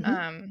 Mhm.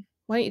 Um,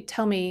 Why don't you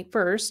tell me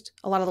first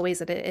a lot of the ways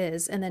that it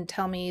is, and then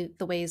tell me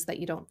the ways that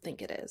you don't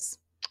think it is?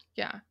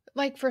 yeah.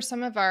 Like, for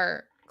some of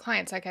our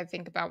clients, like, I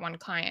think about one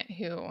client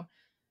who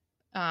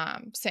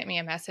sent me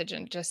a message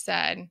and just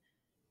said,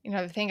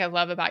 the thing I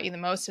love about you the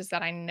most is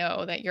that I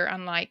know that you're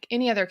unlike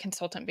any other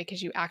consultant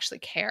because you actually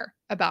care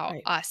about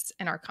Right. us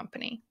and our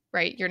company,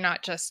 right? You're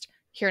not just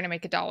here to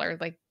make a dollar.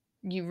 Like,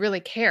 you really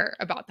care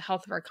about the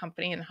health of our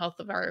company and the health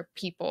of our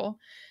people.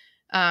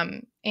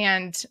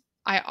 And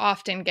I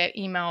often get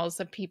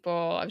emails of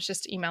people. I was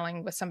just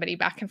emailing with somebody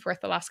back and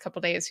forth the last couple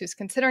of days who's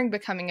considering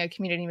becoming a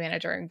community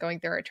manager and going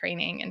through our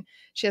training. And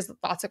she has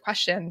lots of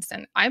questions.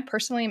 And I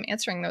personally am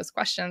answering those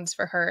questions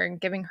for her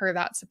and giving her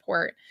that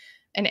support.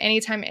 And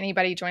anytime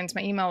anybody joins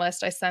my email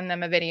list, I send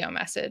them a video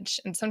message.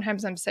 And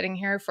sometimes I'm sitting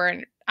here for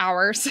an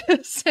hour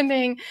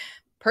sending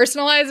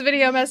personalized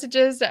video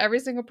messages to every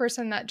single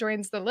person that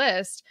joins the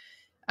list.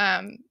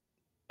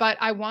 But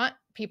I want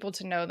people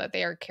to know that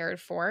they are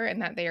cared for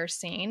and that they are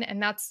seen.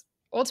 And that's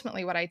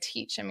ultimately what I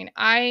teach. I mean,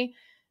 my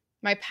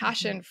Mhm.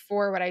 passion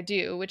for what I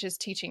do, which is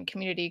teaching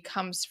community,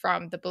 comes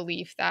from the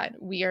belief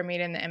that we are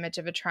made in the image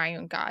of a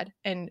triune God.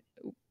 And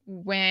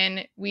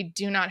when we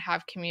do not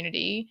have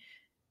community,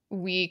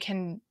 we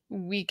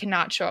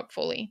cannot show up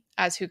fully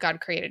as who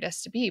God created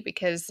us to be,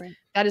 because Right.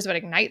 that is what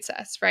ignites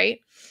us, right?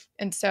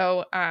 And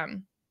so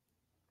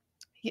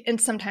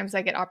and sometimes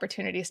I get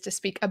opportunities to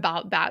speak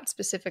about that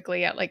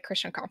specifically at like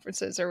Christian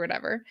conferences or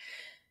whatever.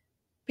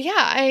 But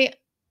yeah,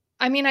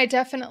 I mean, I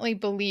definitely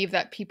believe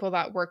that people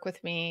that work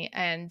with me,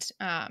 and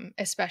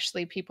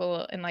especially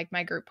people in like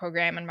my group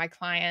program and my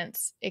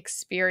clients,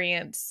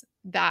 experience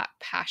that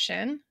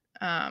passion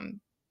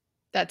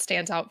that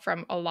stands out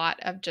from a lot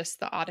of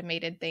just the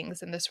automated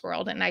things in this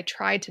world. And I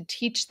try to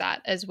teach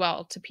that as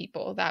well to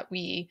people, that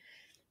we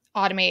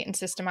automate and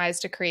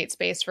systemize to create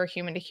space for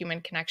human to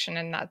human connection,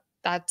 and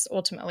that's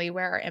ultimately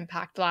where our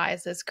impact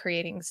lies, is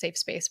creating safe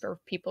space for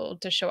people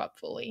to show up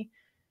fully.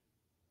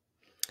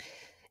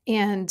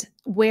 And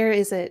where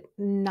is it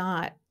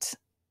not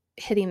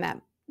hitting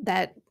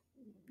that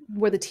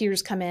where the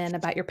tears come in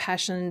about your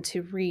passion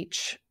to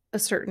reach a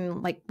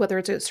certain, like, whether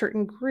it's a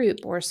certain group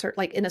or a certain,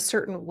 like, in a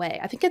certain way?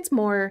 I think it's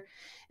more,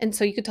 and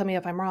so you could tell me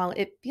if I'm wrong,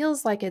 it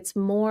feels like it's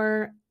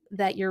more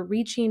that you're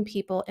reaching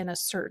people in a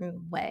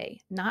certain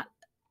way, not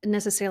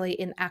necessarily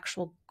an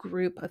actual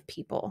group of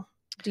people.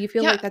 Do you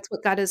feel Yeah. like that's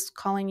what God is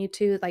calling you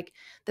to? Like,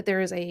 that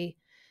there is a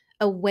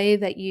way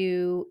that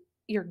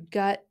your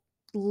gut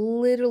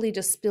literally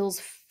just spills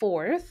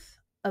forth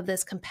of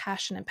this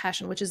compassion and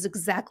passion, which is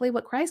exactly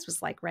what Christ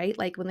was like, right?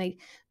 Like when they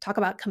talk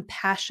about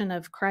compassion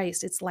of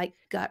Christ, it's like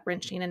gut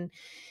wrenching.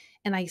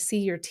 And I see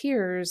your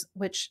tears,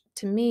 which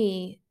to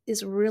me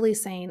is really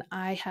saying,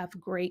 I have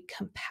great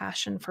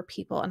compassion for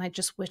people and I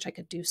just wish I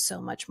could do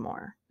so much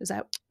more. Is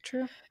that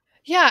true?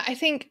 Yeah, I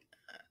think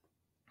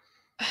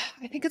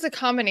it's a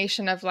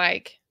combination of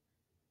like,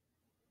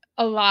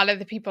 a lot of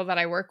the people that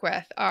I work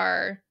with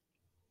are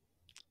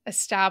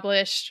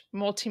established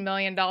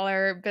multi-million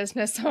dollar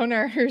business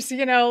owners,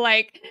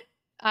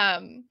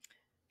 um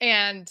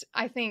and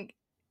I think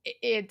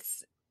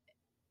it's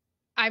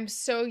I'm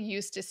so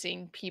used to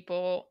seeing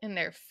people in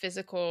their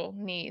physical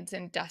needs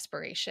and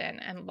desperation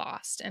and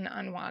lost and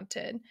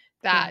unwanted,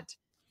 Yeah. that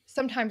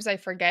sometimes I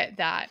forget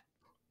that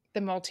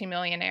the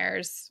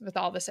multimillionaires with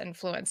all this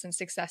influence and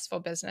successful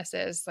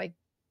businesses, like,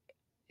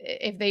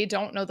 if they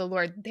don't know the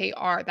Lord, they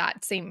are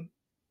that same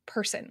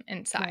person Right.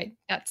 inside,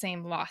 that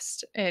same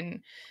lost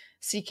and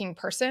seeking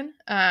person.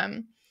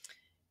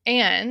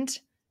 And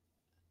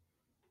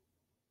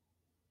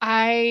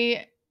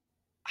I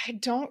I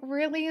don't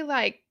really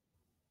like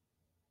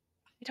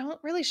I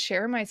don't really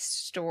share my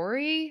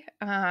story.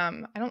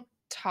 I don't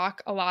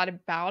talk a lot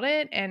about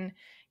it. And,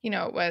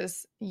 it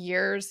was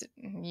years,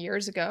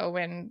 years ago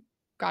when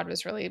God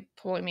was really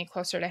pulling me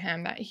closer to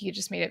Him, that He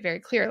just made it very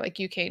clear, like,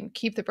 you can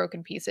keep the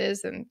broken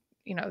pieces and,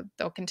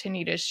 they'll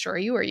continue to destroy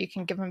you, or you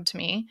can give them to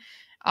me.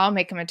 I'll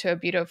make them into a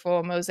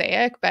beautiful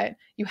mosaic, but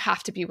you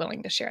have to be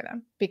willing to share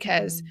them,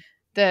 because Mhm.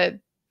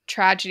 the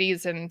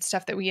tragedies and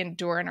stuff that we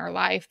endure in our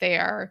life, they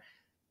are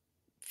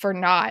for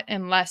naught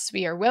unless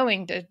we are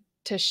willing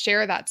to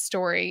share that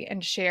story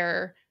and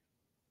share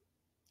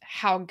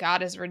how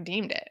God has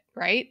redeemed it,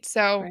 right?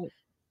 So Right.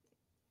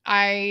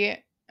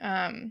 I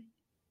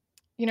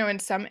in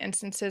some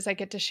instances I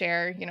get to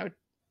share,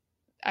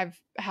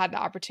 I've had the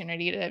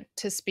opportunity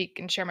to speak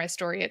and share my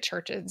story at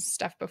churches and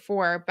stuff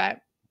before,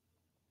 but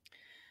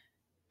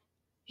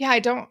yeah, I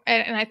don't,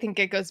 and I think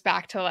it goes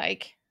back to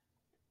like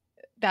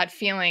that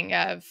feeling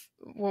of,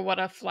 well, what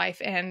if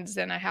life ends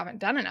and I haven't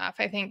done enough?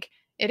 I think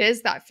it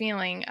is that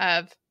feeling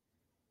of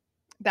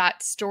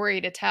that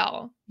story to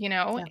tell,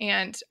 Yeah.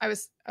 and I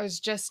was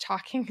just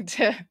talking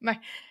to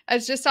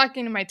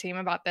my team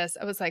about this.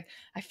 I was like,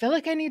 I feel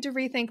like I need to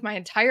rethink my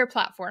entire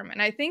platform, and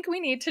I think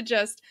we need to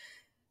just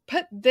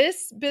put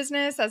this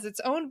business as its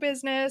own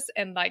business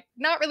and like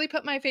not really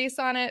put my face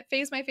on it,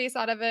 phase my face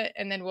out of it,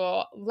 and then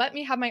we'll let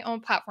me have my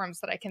own platform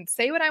so that I can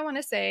say what I want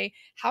to say,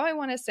 how I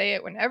want to say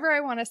it, whenever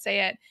I want to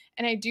say it.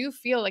 And I do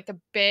feel like a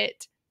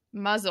bit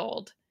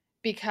muzzled,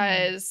 Mm.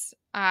 because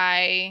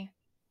I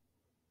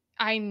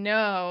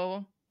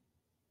know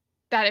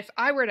that if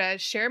I were to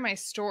share my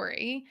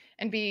story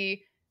and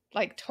be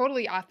like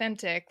totally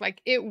authentic,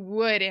 like, it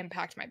would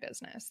impact my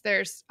business.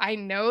 I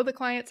know the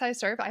clients I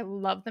serve, I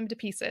love them to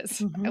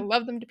pieces. I Mhm.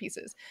 love them to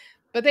pieces,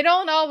 but they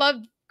don't all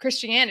love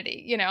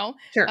Christianity,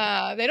 Sure.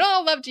 they don't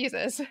all love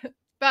Jesus,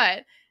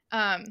 but,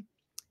 um,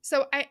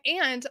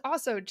 And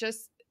also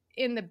just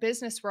in the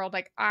business world,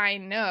 like I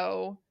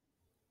know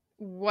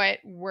what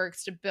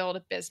works to build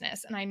a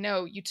business. And I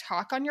know you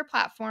talk on your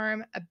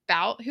platform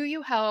about who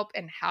you help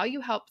and how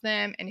you help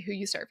them and who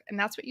you serve. And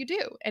that's what you do.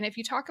 And if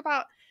you talk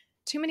about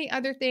too many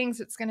other things,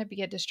 it's going to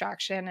be a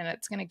distraction and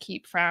it's going to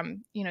keep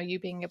from, you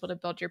being able to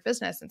build your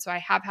business. And so I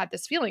have had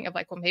this feeling of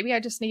like, well, maybe I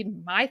just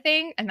need my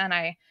thing. And then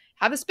I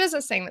have this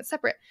business thing that's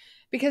separate,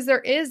 because there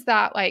is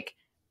that like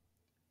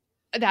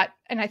that.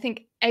 And I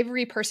think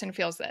every person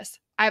feels this.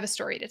 I have a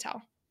story to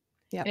tell.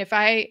 Yep. And if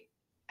I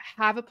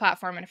have a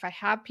platform and if I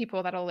have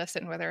people that'll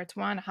listen, whether it's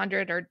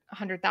 100 or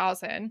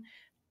 100,000,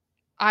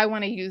 I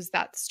want to use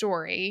that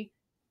story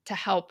to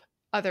help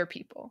other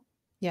people.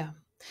 Yeah.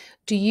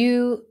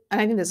 I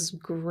think this is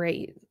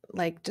great.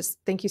 Like, just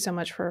thank you so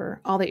much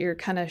for all that you're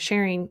kind of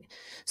sharing.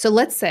 So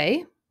let's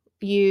say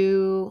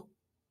you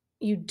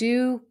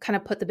do kind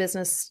of put the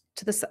business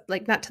to the,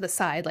 like, not to the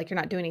side, like you're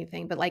not doing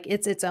anything, but like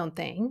it's its own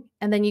thing.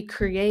 And then you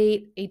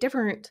create a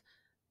different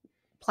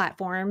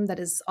platform that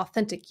is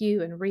authentic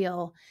you and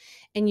real,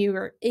 and you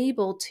are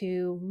able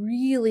to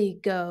really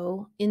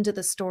go into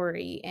the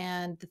story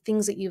and the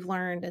things that you've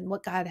learned and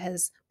what God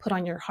has put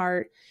on your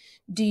heart.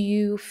 Do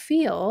you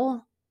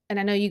feel, and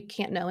I know you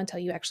can't know until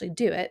you actually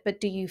do it,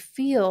 but do you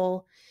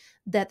feel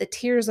that the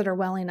tears that are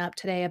welling up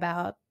today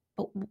about,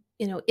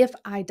 if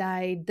I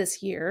died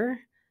this year,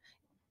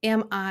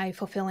 am I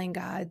fulfilling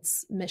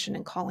God's mission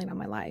and calling on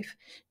my life?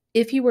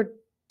 If you were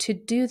to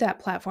do that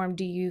platform,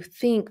 do you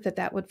think that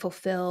that would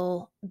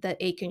fulfill that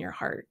ache in your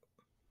heart?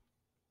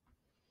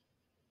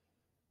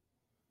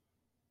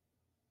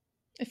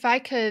 If I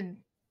could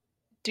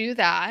do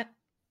that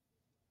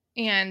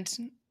and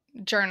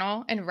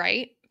journal and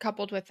write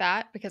coupled with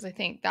that, because I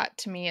think that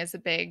to me is a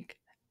big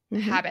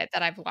Mm-hmm. habit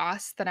that I've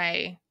lost that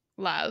I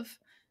love.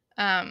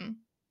 Um,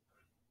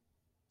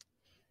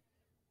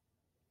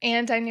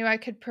 and I knew I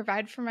could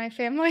provide for my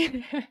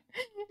family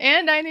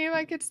and I knew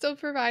I could still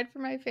provide for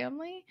my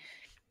family.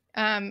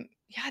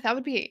 Yeah, that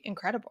would be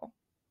incredible.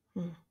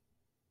 Mm.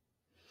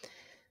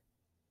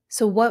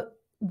 So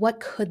what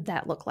could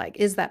that look like?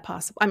 Is that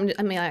possible?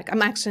 I'm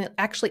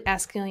actually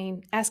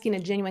asking a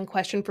genuine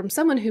question from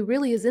someone who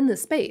really is in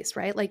this space,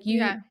 right?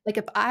 Yeah. Like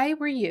if I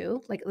were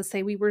you, like let's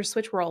say we were to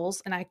switch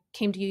roles and I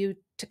came to you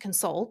to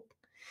consult.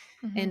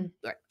 Hmm. And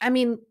I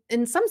mean,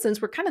 in some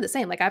sense, we're kind of the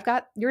same. Like I've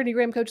got your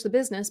Enneagram coach, the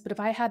business, but if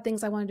I had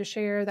things I wanted to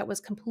share that was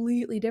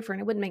completely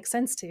different, it wouldn't make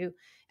sense to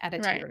add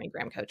it to Right. your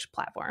Enneagram coach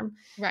platform.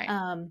 Right.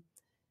 Um,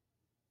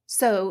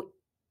 so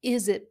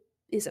is it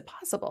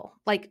possible?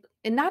 Like,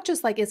 and not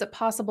just like, is it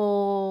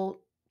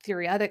possible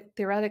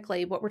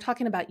theoretically, what we're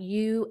talking about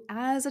you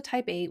as a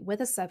type 8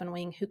 with a 7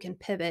 wing who can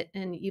pivot,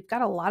 and you've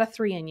got a lot of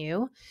 3 in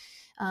you.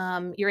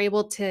 You're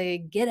able to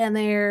get in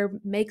there,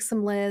 make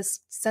some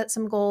lists, set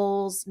some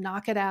goals,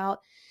 knock it out.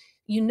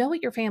 You know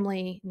what your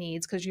family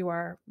needs because you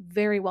are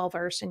very well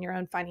versed in your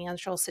own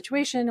financial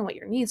situation and what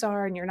your needs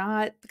are. And you're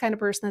not the kind of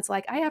person that's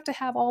like, I have to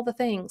have all the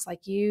things.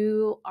 Like,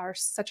 you are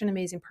such an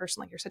amazing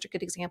person. Like, you're such a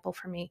good example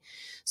for me.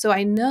 So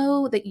I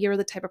know that you're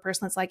the type of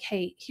person that's like,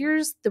 hey,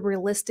 here's the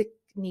realistic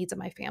needs of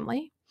my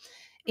family.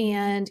 Hmm.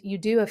 And you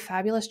do a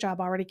fabulous job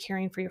already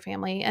caring for your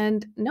family.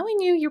 And knowing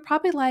you, you're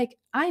probably like,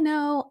 I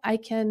know I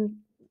can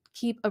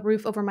keep a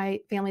roof over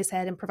my family's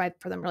head and provide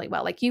for them really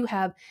well. Like, you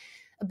have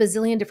a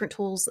bazillion different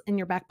tools in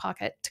your back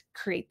pocket to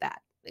create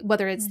that,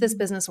 whether it's this Hmm.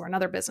 business or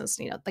another business.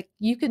 Like,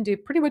 you can do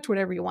pretty much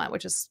whatever you want,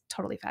 which is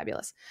totally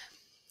fabulous.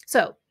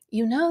 So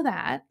you know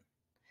that,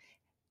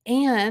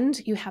 and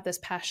you have this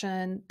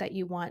passion that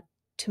you want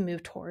to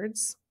move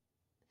towards.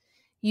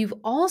 You've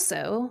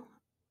also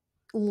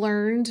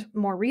learned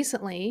more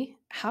recently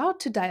how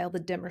to dial the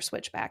dimmer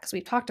switch back, because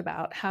we've talked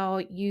about how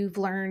you've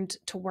learned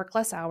to work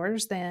less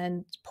hours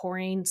than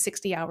pouring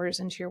 60 hours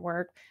into your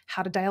work,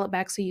 how to dial it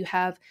back so you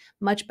have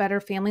much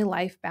better family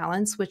life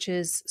balance, which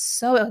is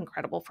so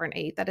incredible for an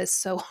 8. That is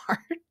so hard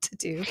to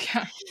do,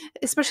 Yeah.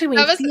 especially when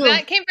you feel,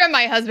 That came from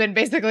my husband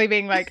basically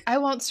being like, I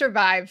won't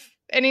survive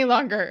any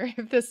longer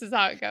if this is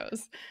how it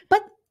goes.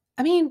 but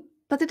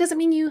but that doesn't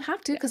mean you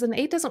have to, Yeah. because an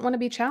 8 doesn't want to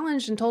be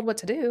challenged and told what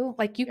to do.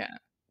 Like, Yeah.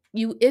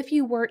 if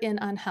you were in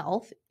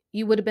unhealth,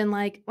 you would have been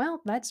like,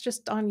 well, that's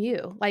just on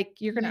you. Like,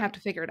 you're going to Yeah. have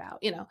to figure it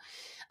out.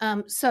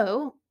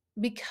 So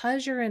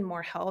because you're in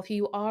more health,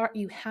 you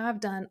have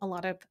done a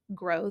lot of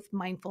growth,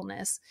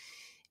 mindfulness,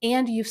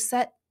 and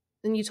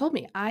and you told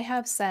me, I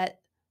have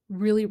set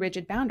really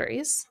rigid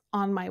boundaries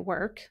on my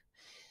work,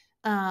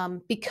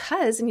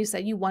 because, and you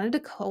said you wanted to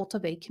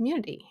cultivate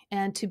community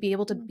and to be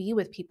able to be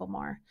with people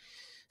more.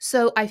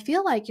 So I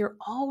feel like you're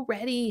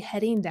already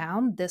heading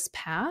down this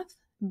path,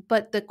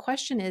 but the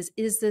question is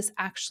this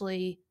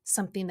actually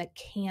something that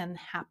can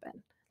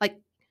happen?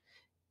 Like,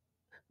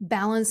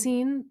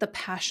 balancing the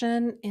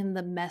passion and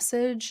the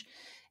message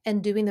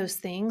and doing those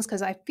things,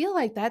 because I feel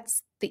like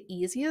that's the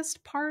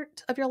easiest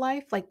part of your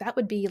life. Like, that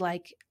would be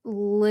like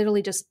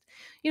literally just,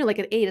 like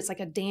an 8, it's like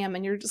a dam,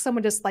 and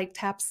someone just like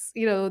taps,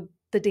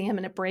 the dam,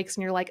 and it breaks,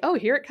 and you're like, oh,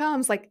 here it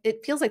comes. Like,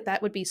 it feels like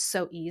that would be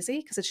so easy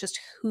because it's just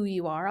who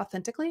you are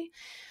authentically.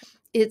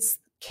 It's,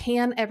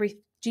 can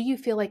do you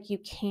feel like you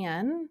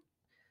can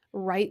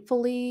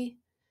rightfully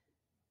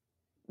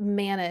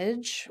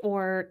manage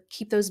or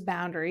keep those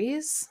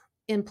boundaries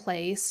in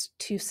place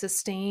to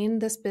sustain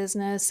this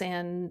business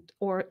and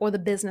or the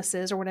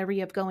businesses or whatever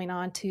you have going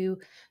on to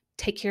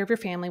take care of your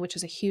family, which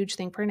is a huge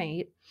thing for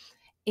Nate,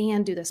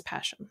 and do this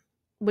passion,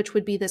 which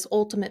would be this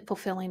ultimate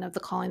fulfilling of the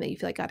calling that you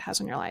feel like God has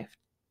in your life?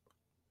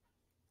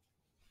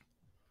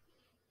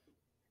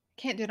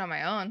 Can't do it on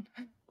my own.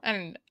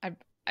 And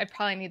I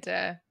probably need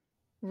to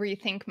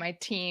rethink my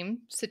team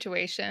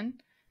situation.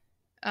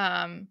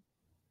 Um,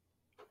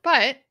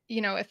 but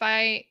if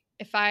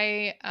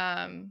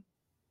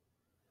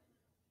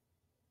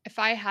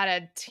I had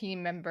a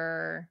team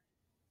member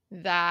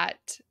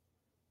that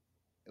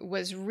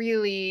was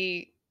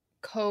really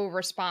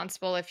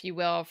co-responsible, if you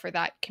will, for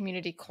that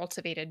community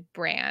cultivated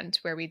brand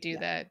where we do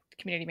Yeah. the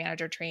community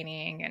manager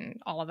training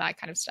and all of that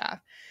kind of stuff.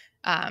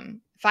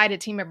 If I had a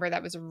team member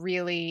that was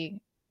really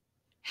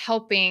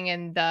helping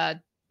in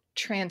the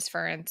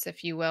transference,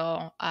 if you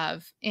will,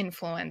 of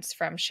influence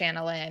from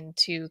Shana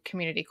to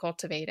community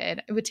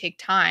cultivated, it would take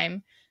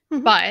time,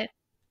 Mhm. but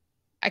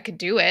I could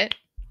do it.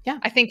 Yeah.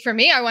 I think for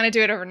me, I want to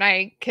do it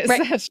overnight because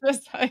Right. that's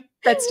just like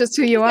That's just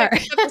who it's you just are.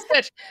 like a flip the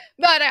switch.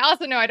 But I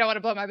also know I don't want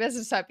to blow my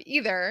business up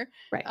either.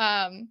 Right.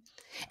 Um,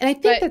 And I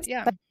think but that's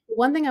yeah, that's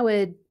one thing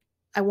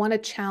I wanna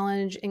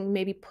challenge and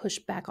maybe push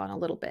back on a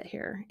little bit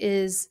here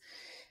is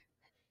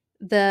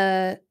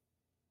the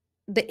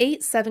the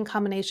 8-7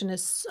 combination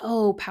is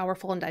so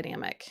powerful and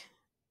dynamic,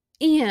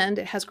 and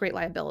it has great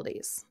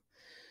liabilities.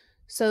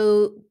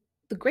 So,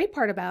 the great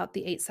part about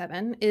the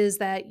 8-7 is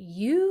that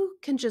you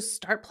can just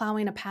start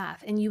plowing a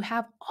path and you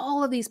have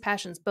all of these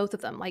passions, both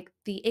of them. Like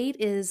the 8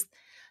 is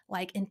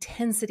like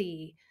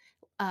intensity,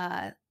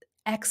 uh,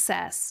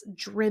 excess,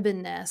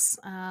 drivenness.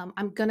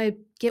 I'm gonna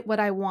get what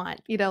I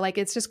want, like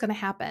it's just gonna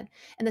happen.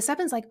 And the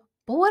seven's like,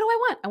 but what do I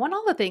want? I want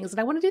all the things, and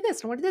I want to do this,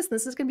 and I want to do this, and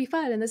this is gonna be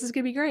fun, and this is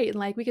gonna be great, and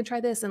like we can try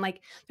this, and like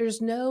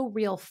there's no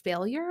real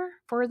failure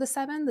for the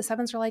seven. The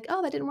sevens are like,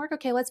 oh, that didn't work.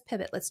 Okay, let's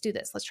pivot. Let's do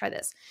this. Let's try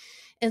this.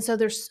 And so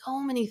there's so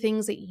many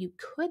things that you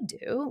could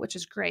do, which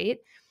is great,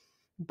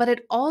 but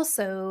it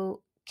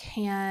also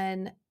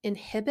can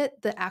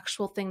inhibit the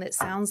actual thing that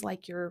sounds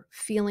like you're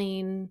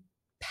feeling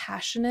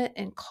passionate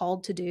and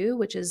called to do,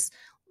 which is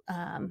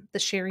the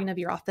sharing of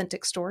your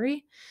authentic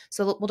story.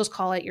 So we'll just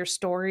call it your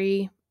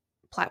story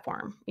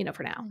platform,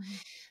 for now. mhm.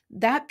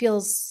 That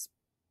feels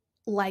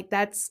like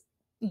that's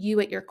you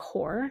at your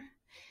core.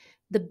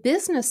 The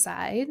business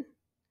side,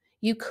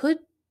 you could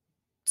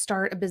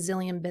start a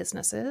bazillion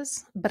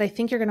businesses, but I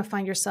think you're going to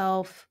find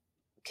yourself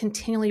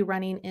continually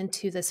running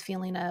into this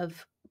feeling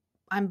of,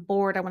 I'm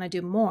bored, I want to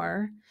do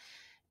more.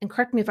 And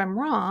correct me if I'm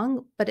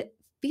wrong, but it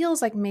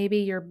feels like maybe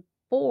you're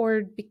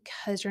bored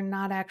because you're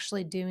not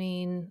actually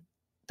doing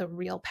the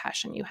real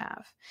passion you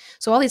have.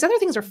 So all these other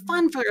things are Mhm.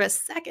 fun for a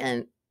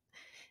second.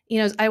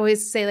 I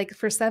always say, like,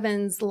 for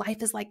sevens,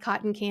 life is like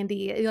cotton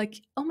candy.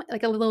 Like, oh my,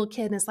 like a little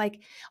kid. And it's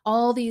like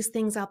all these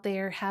things out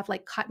there have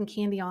like cotton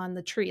candy on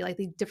the tree, like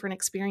the different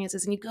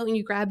experiences. And you go and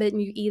you grab it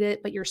and you eat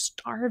it, but you're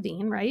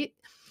starving, right?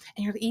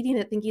 And you're eating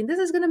it thinking, this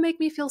is going to make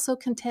me feel so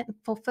content and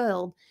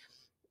fulfilled,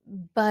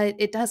 but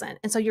it doesn't.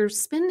 And so you're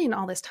spending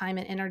all this time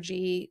and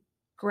energy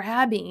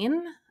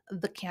grabbing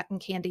the cotton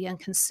candy and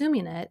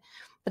consuming it,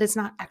 but it's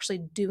not actually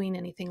doing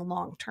anything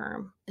long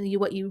term. And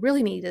what you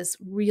really need is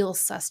real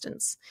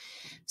sustenance.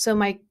 So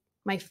my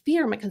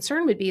fear, my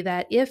concern would be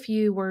that if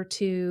you were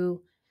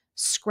to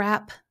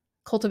scrap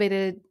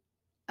cultivated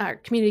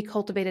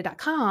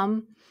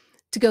communitycultivated.com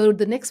to go to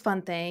the next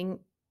fun thing,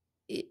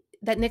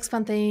 that next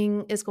fun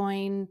thing is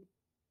going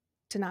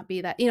to not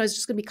be that, it's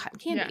just going to be cotton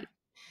Yeah, candy,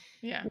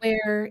 yeah.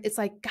 where it's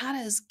like God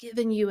has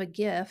given you a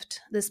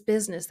gift, this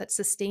business that's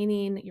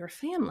sustaining your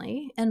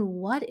family. And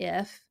what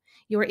if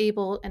you're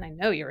able, and I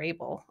know you're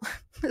able,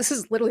 this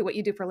is literally what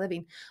you do for a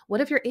living.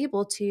 What if you're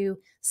able to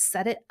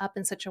set it up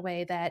in such a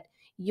way that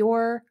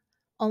you're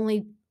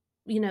only,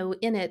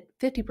 in it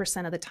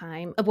 50% of the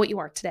time of what you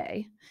are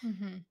today?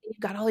 Mhm. You've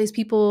got all these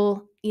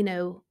people,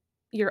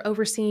 you're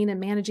overseeing and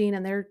managing,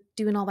 and they're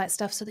doing all that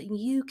stuff so that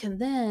you can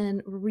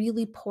then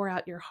really pour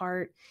out your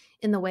heart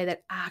in the way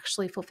that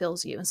actually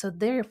fulfills you. And so,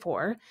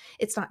 therefore,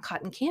 it's not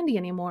cotton candy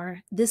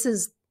anymore. This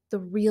is the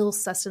real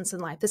sustenance in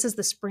life. This is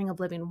the spring of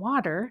living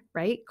water,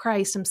 right?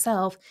 Christ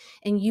Himself.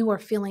 And you are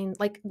feeling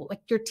like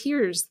your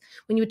tears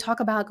when you would talk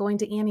about going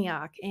to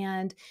Antioch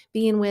and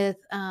being with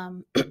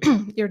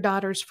your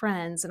daughter's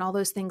friends and all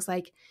those things.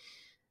 Like,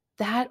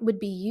 that would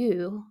be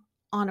you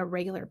on a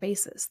regular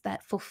basis,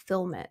 that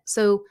fulfillment.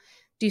 So,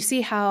 do you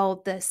see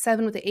how the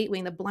 7 with the 8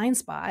 wing, the blind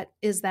spot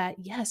is that,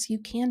 yes, you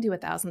can do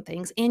 1,000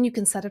 things and you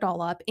can set it all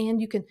up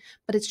and you can,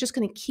 but it's just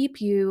going to keep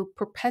you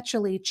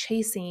perpetually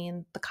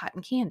chasing the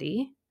cotton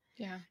candy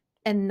Yeah.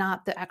 and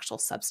not the actual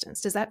substance.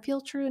 Does that feel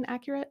true and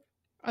accurate?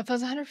 Oh,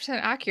 that's 100%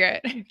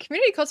 accurate.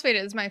 Community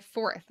Cultivated is my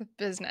fourth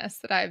business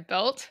that I've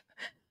built.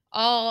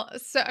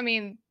 I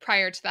mean,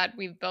 prior to that,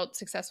 we've built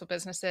successful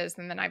businesses,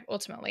 and then I've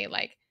ultimately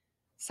like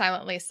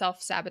silently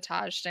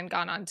self-sabotaged and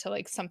gone on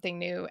to something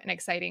new and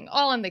exciting,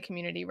 all in the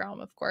community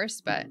realm, of course.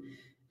 But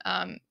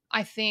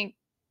I think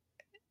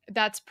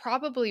that's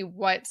probably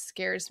what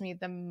scares me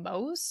the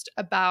most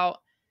about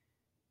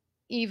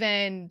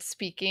even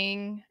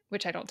speaking,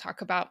 which I don't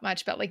talk about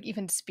much, but like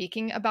even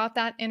speaking about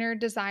that inner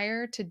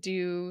desire to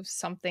do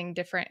something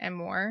different and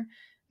more.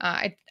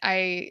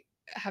 I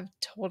have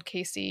told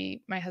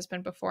Casey, my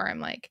husband, before, I'm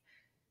like,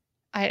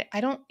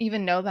 I don't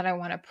even know that I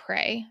want to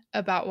pray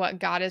about what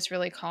God is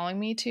really calling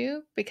me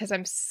to because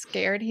I'm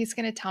scared he's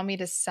going to tell me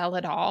to sell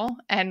it all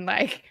and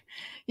like,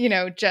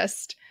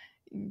 just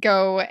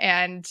go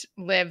and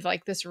live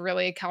like this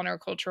really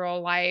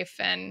countercultural life.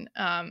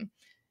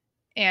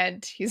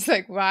 And he's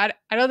like, "What?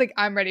 I don't think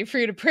I'm ready for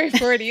you to pray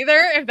for it either,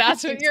 if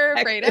that's what you're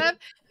afraid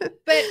Exactly. of."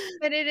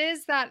 But it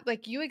is that,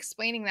 like, you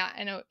explaining that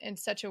in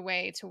such a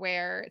way to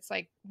where it's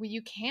like, well,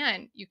 you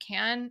can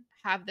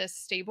have this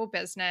stable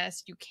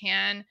business. You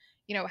can,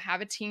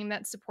 have a team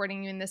that's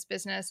supporting you in this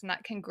business and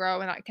that can grow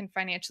and that can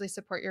financially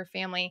support your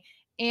family.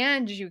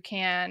 And you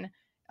can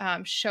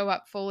show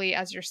up fully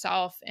as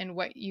yourself and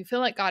what you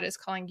feel like God is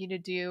calling you to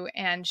do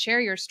and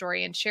share your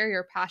story and share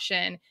your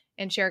passion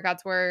and share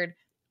God's word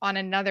on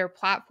another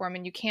platform.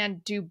 And you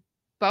can do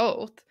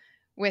both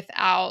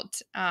without,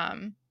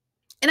 And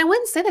I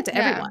wouldn't say that to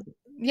yeah. everyone. Like,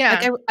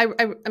 Yeah.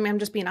 I mean, I'm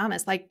just being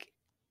honest. Like,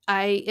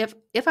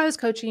 if I was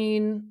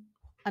coaching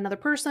another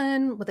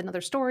person with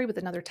another story, with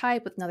another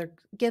type, with another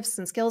gifts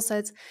and skill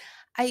sets,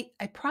 I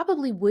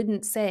probably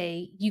wouldn't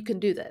say you can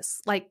do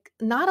this. Like,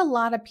 not a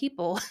lot of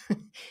people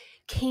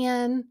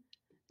can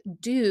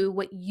do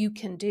what you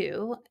can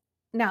do.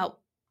 Now,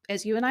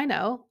 as you and I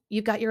know,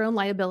 you've got your own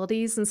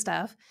liabilities and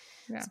stuff,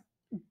 Yeah.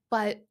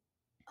 but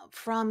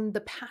from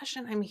the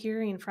passion I'm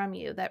hearing from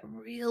you that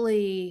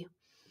really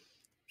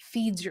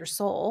feeds your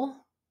soul,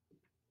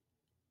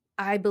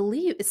 I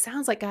believe it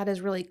sounds like God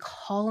is really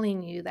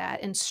calling you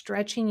that and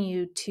stretching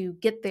you to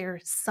get there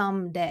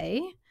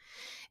someday.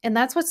 And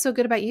that's what's so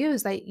good about you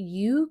is that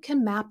you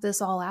can map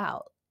this all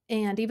out.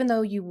 And even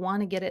though you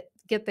want to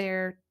get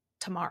there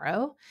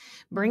tomorrow,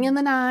 bring in Mhm.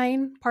 the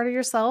 9 part of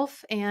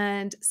yourself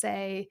and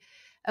say,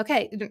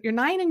 okay, you're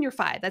 9 and you're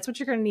 5. That's what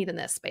you're going to need in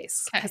this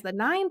space. Because Okay. the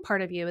 9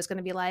 part of you is going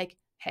to be like,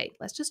 hey,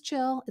 let's just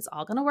chill. It's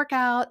all going to work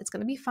out. It's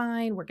going to be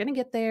fine. We're going to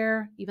get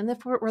there. Even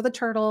if we're the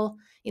turtle,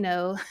 the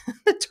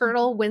Mhm.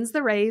 turtle wins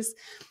the race.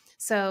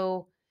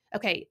 So,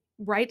 okay,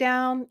 write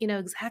down,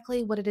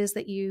 exactly what it is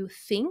that you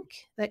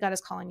think that God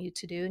is calling you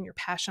to do and your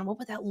passion. What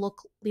would that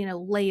look,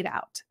 laid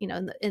out,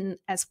 in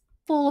as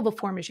full of a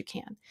form as you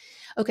can.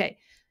 Okay.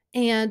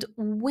 And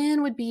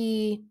when would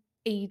be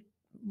a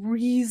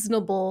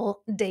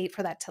reasonable date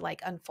for that to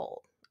like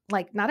unfold?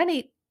 Like not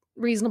an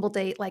reasonable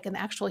date, like an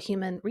actual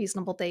human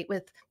reasonable date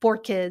with 4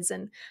 kids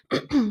and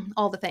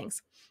all the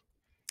things.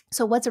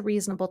 So what's a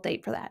reasonable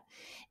date for that?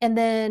 And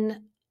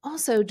then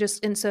also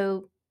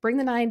so bring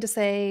the 9 to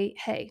say,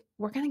 "Hey,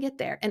 we're gonna get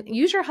there." And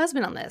use your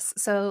husband on this.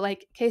 So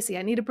like, "Casey,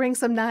 I need to bring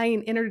some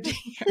 9 energy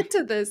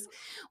into this.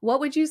 What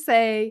would you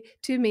say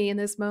to me in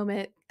this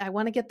moment? I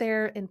wanna get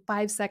there in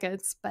 5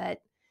 seconds, but"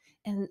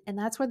 and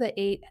that's where the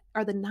 8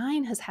 or the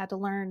 9 has had to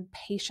learn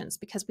patience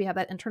because we have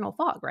that internal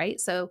fog, right?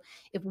 So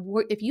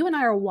if you and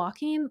I are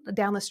walking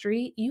down the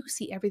street, you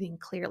see everything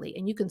clearly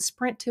and you can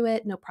sprint to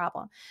it, no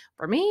problem.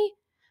 For me,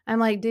 I'm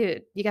like,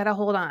 dude, you got to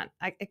hold on.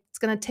 It's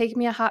going to take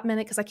me a hot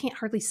minute because I can't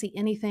hardly see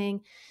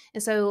anything.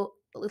 And so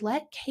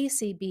let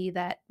Casey be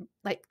that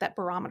like that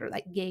barometer,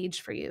 that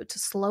gauge for you to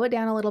slow it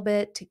down a little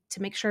bit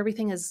to make sure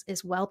everything is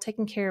well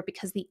taken care of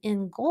because the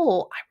end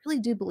goal, I really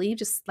do believe,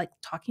 just like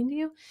talking to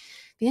you,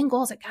 the end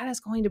goal is that God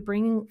is going to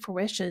bring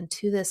fruition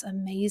to this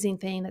amazing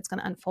thing that's going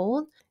to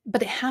unfold,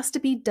 but it has to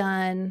be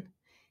done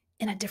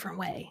in a different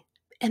way.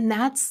 And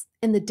that's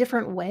in the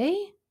different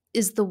way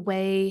is the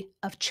way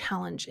of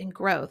challenge and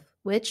growth,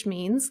 which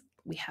means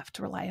we have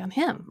to rely on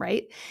Him,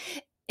 right?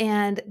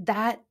 And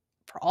that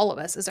for all of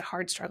us is a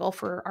hard struggle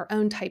for our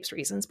own types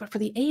reasons. But for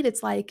the 8,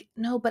 it's like,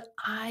 no, but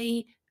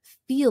I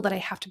feel that I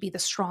have to be the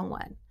strong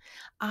one.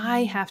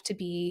 I Mhm. have to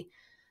be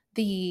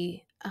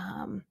the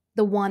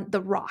one,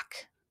 the rock,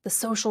 the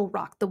social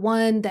rock, the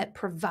one that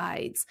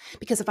provides.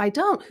 Because if I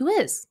don't, who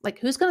is? Like,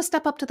 who's going to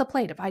step up to the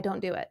plate if I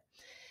don't do it?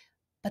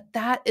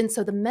 And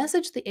so the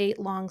message the 8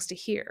 longs to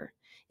hear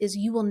is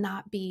you will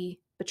not be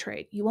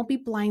betrayed. You won't be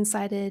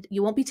blindsided.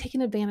 You won't be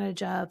taken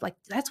advantage of. Like,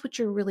 that's what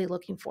you're really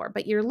looking for.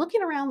 But you're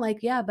looking around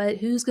like, yeah, but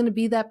who's going to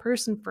be that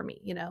person for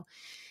me,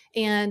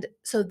 And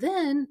so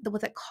then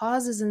what that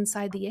causes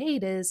inside the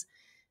 8 is,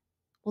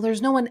 well,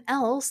 there's no one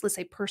else, let's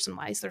say person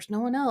wise, there's no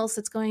one else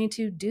that's going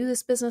to do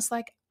this business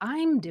like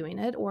I'm doing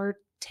it or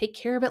take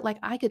care of it like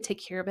I could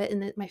take care of it.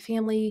 And that my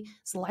family's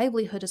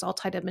livelihood is all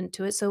tied up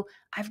into it. So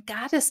I've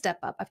got to step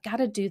up. I've got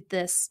to do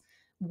this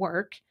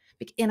work.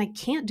 And I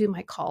can't do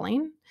my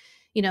calling,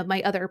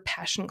 my other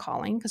passion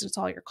calling, because it's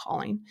all your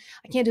calling.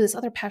 I can't do this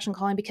other passion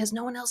calling because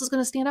no one else is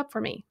going to stand up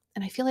for me.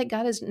 And I feel like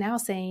God is now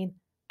saying,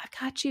 I've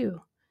got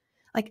you.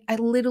 Like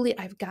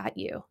I've got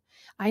you.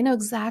 I know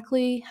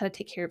exactly how to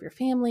take care of your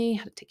family,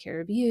 how to take care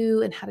of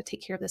you, and how to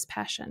take care of this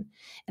passion.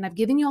 And I've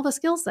given you all the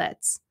skill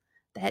sets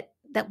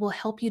that will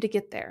help you to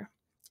get there.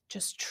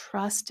 Just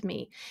trust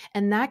me.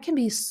 And that can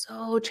be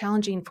so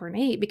challenging for an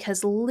 8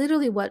 because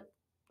literally what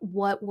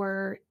what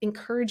we're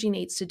encouraging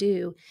eights to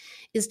do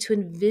is to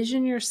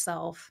envision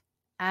yourself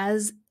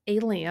as a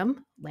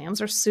lamb.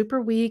 Lambs are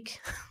super weak.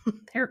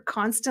 They're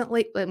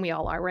constantly, and we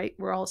all are, right?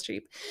 We're all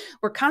sheep.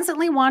 We're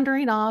constantly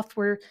wandering off.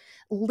 We're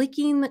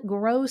licking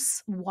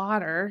gross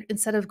water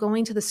instead of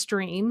going to the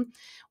stream.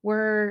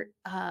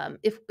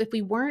 If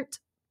we weren't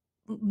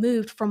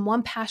moved from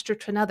one pasture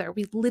to another,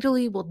 we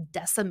literally will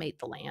decimate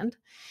the land.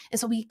 And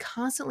so we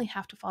constantly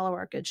have to follow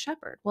our good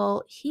shepherd.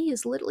 Well, he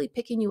is literally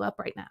picking you up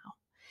right now.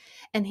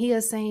 And he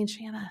is saying,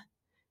 Shana,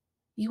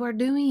 you are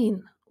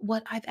doing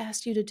what I've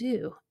asked you to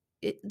do.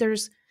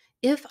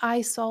 If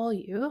I saw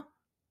you,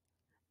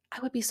 I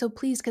would be so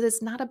pleased because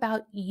it's not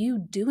about you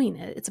doing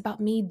it. It's about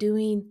me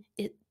doing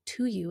it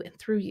to you and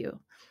through you.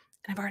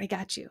 And I've already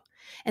got you.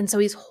 And so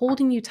he's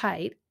holding you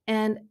tight.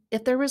 And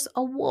if there was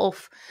a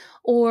wolf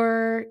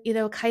or,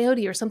 a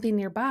coyote or something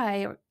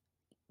nearby,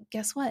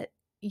 guess what?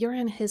 You're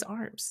in his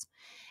arms.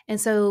 And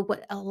so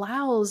what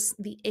allows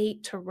the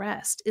eight to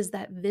rest is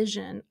that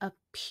vision of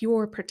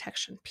pure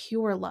protection,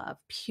 pure love,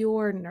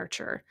 pure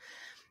nurture.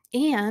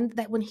 And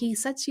that when he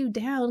sets you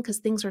down because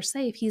things are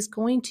safe, he's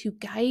going to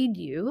guide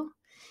you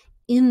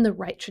in the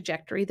right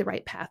trajectory, the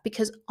right path,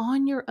 because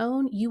on your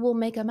own, you will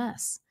make a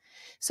mess.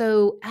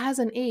 So as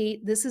an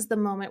eight, this is the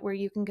moment where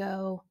you can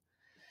go,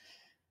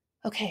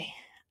 okay,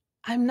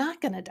 I'm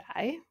not going to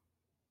die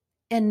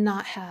and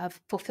not have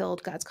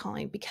fulfilled God's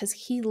calling because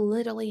he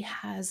literally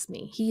has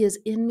me. He is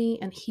in me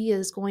and he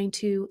is going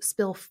to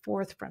spill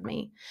forth from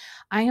me.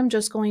 I am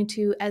just going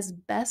to, as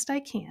best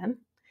I can,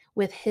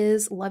 with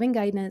his loving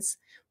guidance,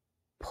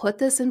 put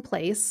this in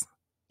place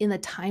in the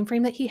time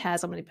frame that he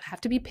has. I'm going to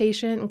have to be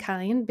patient and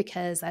kind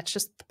because that's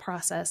just the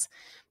process,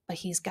 but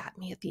he's got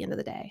me at the end of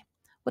the day.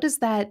 What does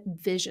that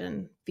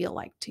vision feel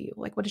like to you?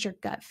 Like, what does your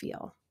gut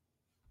feel?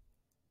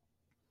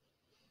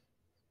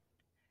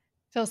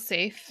 Feels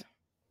safe.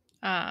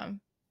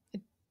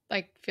 It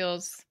like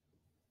feels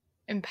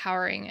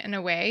empowering in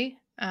a way.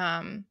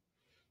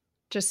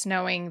 Just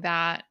knowing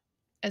that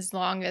as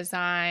long as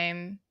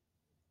I'm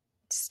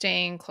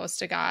staying close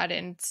to God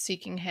and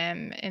seeking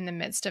him in the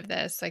midst of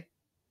this, like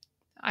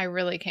I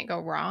really can't go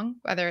wrong,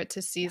 whether it's a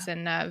Yeah.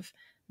 season of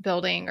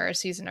building or a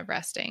season of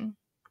resting.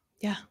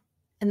 Yeah.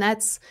 And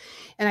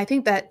I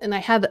think that, and I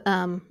have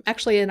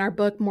actually in our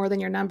book, More Than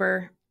Your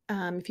Number,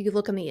 if you could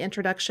look in the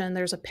introduction,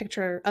 there's a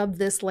picture of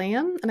this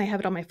lamb, and I have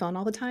it on my phone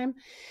all the time,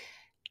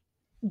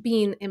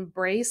 being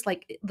embraced.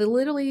 Like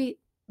literally,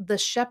 the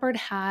shepherd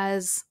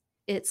has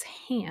its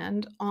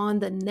hand on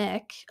the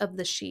neck of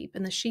the sheep,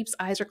 and the sheep's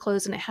eyes are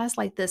closed, and it has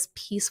like this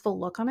peaceful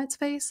look on its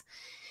face.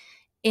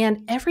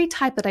 And every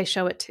type that I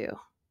show it to,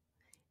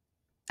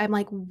 I'm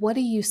like, what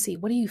do you see?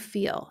 What do you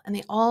feel? And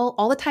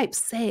all the types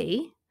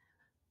say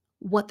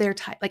what their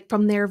type, like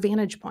from their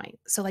vantage point.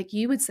 So like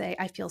you would say,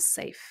 I feel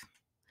safe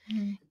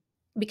Mm-hmm.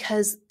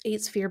 because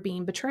eights fear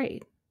being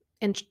betrayed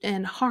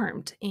and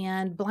harmed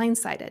and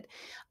blindsided.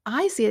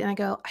 I see it and I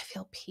go, I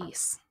feel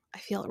peace. I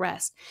feel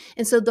rest.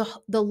 And so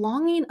the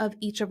longing of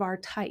each of our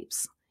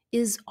types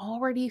is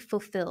already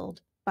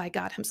fulfilled by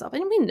God himself.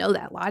 And we know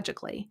that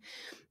logically,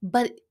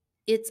 but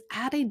it's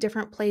at a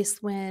different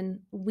place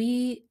when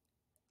we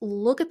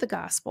look at the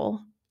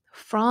gospel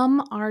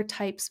from our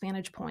type's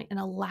vantage point and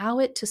allow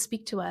it to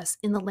speak to us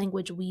in the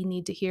language we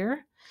need to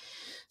hear.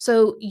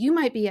 So you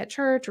might be at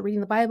church or reading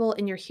the Bible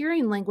and you're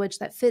hearing language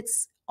that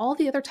fits all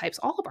the other types,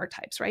 all of our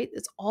types, right?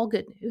 It's all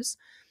good news.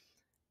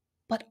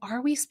 But are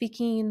we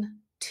speaking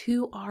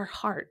to our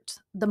heart,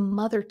 the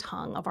mother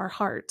tongue of our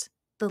heart,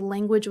 the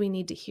language we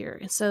need to hear?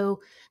 And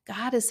so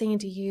God is saying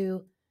to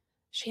you,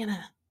 Shana,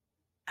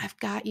 I've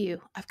got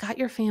you. I've got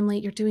your family.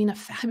 You're doing a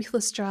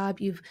fabulous job.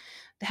 You've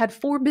had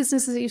 4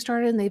 businesses that you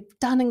started and they've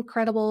done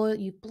incredible.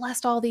 You've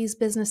blessed all these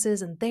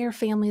businesses and their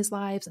families'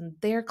 lives and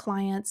their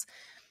clients.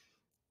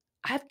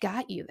 I've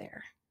got you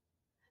there.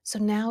 So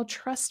now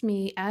trust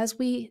me as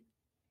we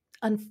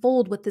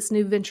unfold what this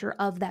new venture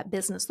of that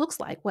business looks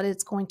like, what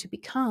it's going to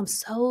become,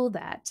 so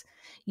that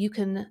you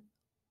can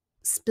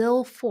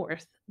spill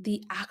forth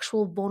the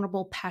actual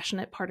vulnerable,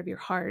 passionate part of your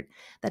heart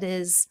that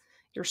is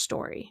your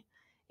story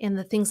and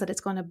the things that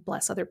it's going to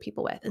bless other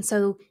people with. And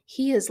so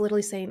he is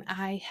literally saying,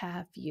 I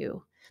have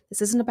you.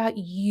 This isn't about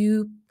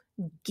you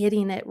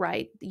getting it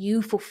right,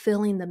 you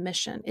fulfilling the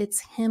mission.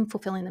 It's him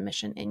fulfilling the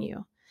mission in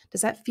you.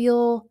 Does that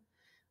feel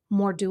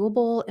more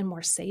doable and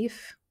more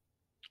safe?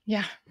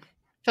 Yeah.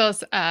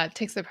 Feels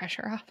takes the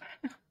pressure off.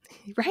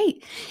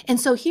 Right. And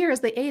so here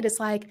as the 8, it's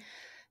like,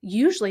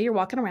 usually you're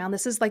walking around.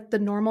 This is like the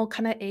normal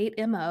kind of 8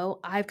 MO.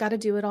 I've got to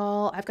do it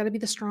all. I've got to be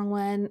the strong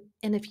one.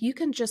 And if you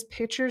can just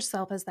picture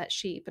yourself as that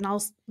sheep, and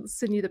I'll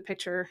send you the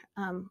picture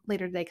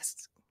later today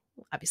because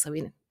obviously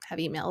we have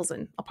emails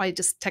and I'll probably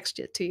just text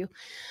it to you.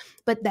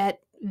 But that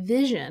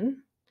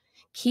vision,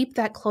 keep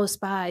that close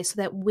by so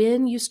that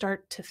when you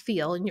start to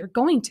feel, and you're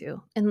going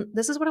to, and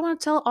this is what I want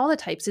to tell all the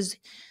types, is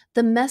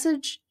the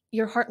message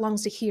your heart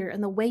longs to hear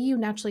and the way you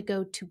naturally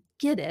go to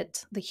get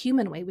it, the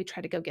human way we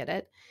try to go get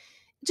it,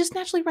 just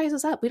naturally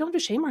rises up. We don't have to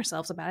shame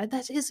ourselves about it.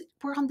 That is,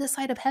 we're on this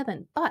side of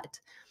heaven. But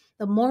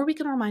the more we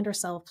can remind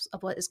ourselves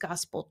of what is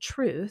gospel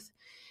truth,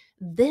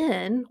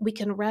 then we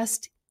can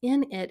rest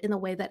in it in a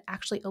way that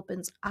actually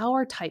opens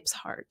our type's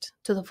heart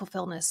to the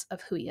fulfillment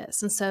of who he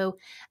is. And so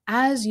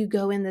as you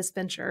go in this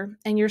venture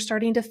and you're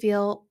starting to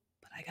feel,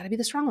 but I got to be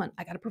the strong one,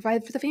 I got to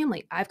provide for the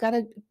family, I've got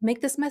to make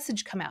this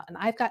message come out, and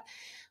I've got,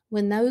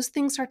 when those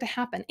things start to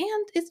happen,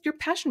 and it's, you're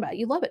passionate about it,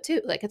 you love it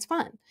too, like it's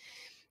fun.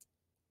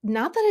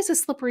 Not that it's a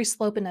slippery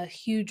slope in a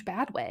huge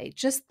bad way.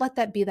 Just let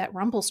that be that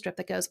rumble strip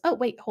that goes, oh,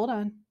 wait, hold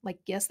on. Like,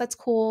 yes, that's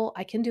cool.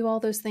 I can do all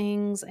those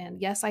things. And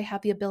yes, I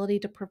have the ability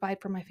to provide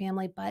for my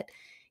family, but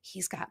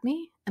he's got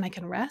me, and I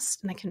can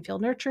rest, and I can feel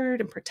nurtured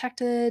and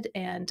protected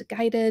and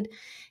guided,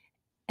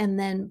 and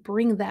then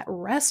bring that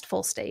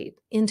restful state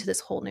into this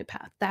whole new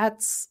path.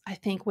 That's, I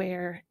think,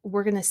 where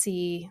we're going to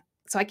see.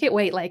 So I can't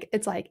wait. Like,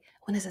 it's like,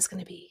 when is this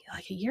going to be?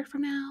 Like a year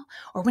from now?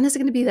 Or when is it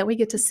going to be that we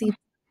get to see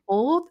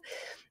old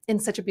in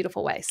such a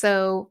beautiful way?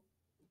 So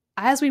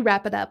as we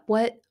wrap it up,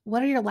 what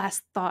are your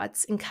last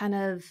thoughts in kind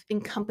of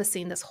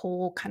encompassing this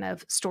whole kind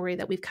of story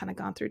that we've kind of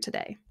gone through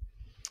today?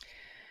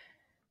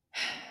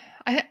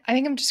 I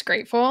think I'm just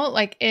grateful.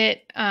 Like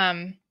it's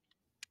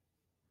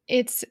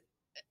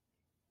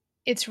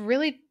it's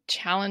really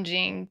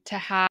challenging to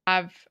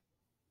have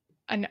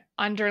an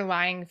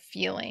underlying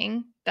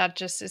feeling that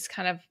just is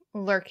kind of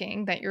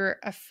lurking that you're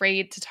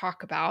afraid to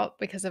talk about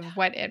because of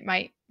what it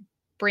might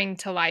bring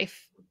to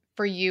life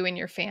for you and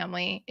your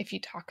family if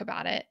you talk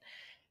about it.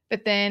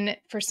 But then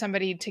for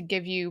somebody to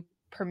give you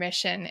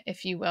permission,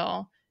 if you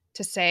will,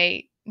 to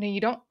say, no,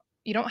 you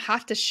don't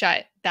have to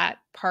shut that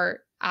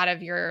part out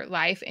of your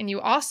life. And you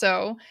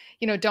also,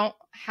 don't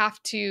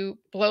have to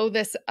blow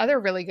this other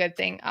really good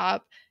thing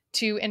up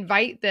to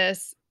invite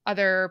this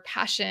other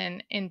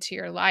passion into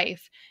your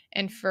life.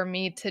 And for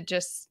me to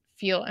just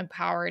feel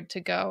empowered to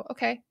go,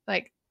 okay,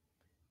 like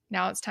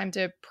now it's time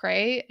to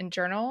pray and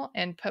journal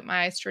and put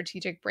my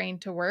strategic brain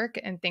to work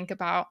and think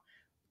about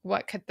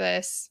what could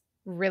this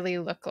really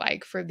look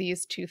like for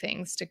these two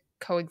things to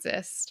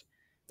coexist.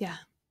 Yeah.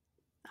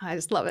 I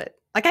just love it.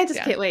 Like, I just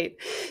Yeah. can't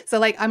wait. So,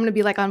 like, I'm gonna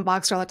be, like, on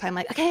Boxer all the time,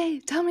 like, "Okay,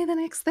 tell me the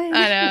next thing.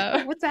 I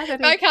know. What's My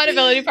happening?"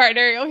 accountability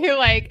partner, you'll be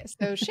like,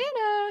 so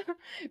Shana,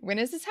 when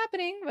is this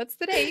happening? What's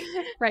the date?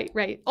 Right,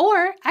 right.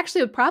 Or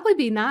actually, it would probably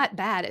be not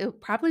bad. It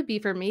would probably be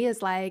for me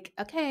is like,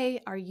 okay,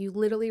 are you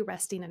literally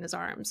resting in his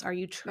arms? Are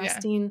you Yeah.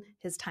 trusting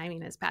his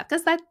timing, his path?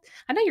 Because that,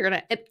 I know you're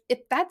gonna,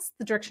 if that's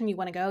the direction you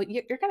want to go,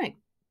 you're gonna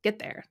get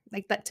there.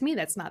 Like that, to me,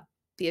 that's not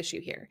the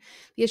issue here.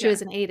 The issue Yeah.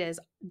 as an eight is,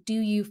 do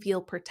you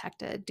feel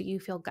protected? Do you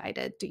feel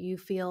guided? Do you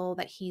feel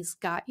that he's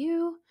got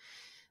you?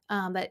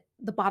 That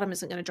the bottom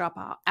isn't going to drop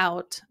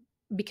out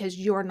because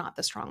you're not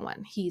the strong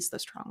one. He's the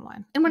strong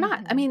one. And we're not.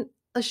 I Hmm. mean,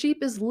 a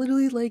sheep is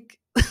literally like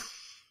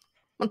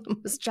one of the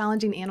most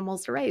challenging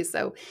animals to raise.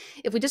 So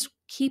if we just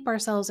keep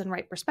ourselves in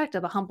right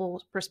perspective, a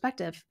humble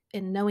perspective,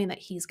 in knowing that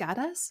he's got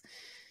us,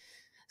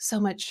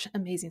 so much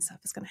amazing stuff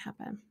is going to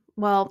happen.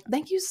 Well,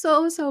 thank you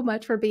so, so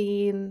much for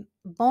being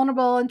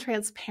vulnerable and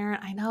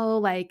transparent. I know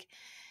like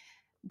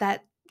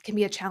that can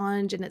be a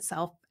challenge in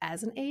itself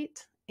as an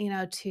eight,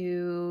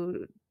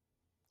 to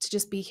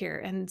just be here.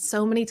 And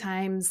so many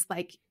times,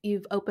 like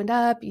you've opened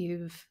up,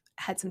 you've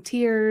had some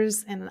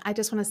tears. And I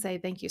just want to say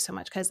thank you so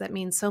much, because that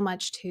means so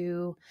much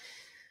to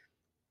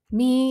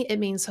me. It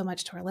means so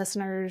much to our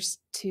listeners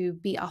to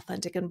be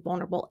authentic and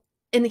vulnerable.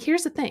 And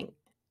here's the thing,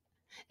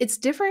 it's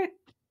different.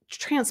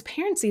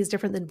 Transparency is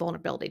different than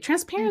vulnerability. Hmm.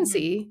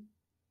 Transparency,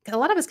 a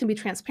lot of us can be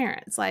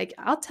transparent. It's like,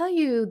 I'll tell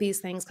you these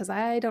things because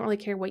I don't really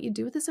care what you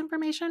do with this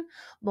information.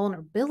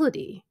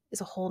 Vulnerability is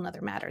a whole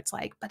nother matter. It's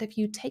like, but if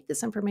you take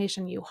this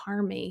information, you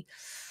harm me,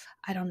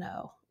 I don't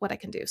know what I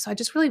can do. So I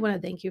just really want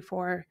to thank you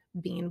for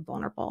being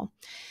vulnerable.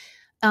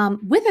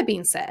 With that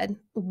being said,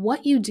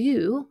 what you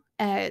do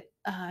at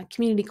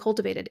Community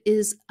Cultivated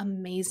is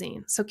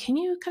amazing. So can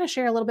you kind of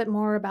share a little bit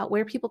more about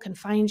where people can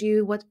find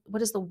you? What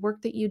is the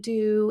work that you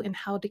do, and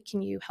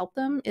can you help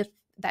them if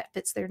that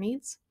fits their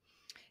needs?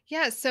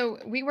 Yeah, so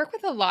we work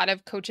with a lot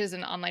of coaches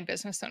and online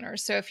business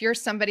owners. So if you're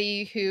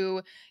somebody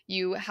who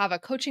you have a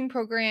coaching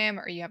program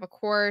or you have a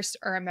course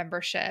or a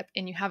membership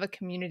and you have a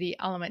community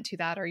element to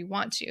that, or you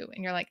want to,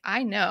 and you're like,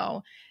 I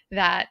know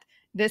that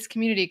this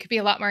community could be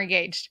a lot more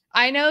engaged.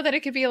 I know that it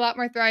could be a lot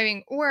more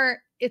thriving, or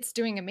it's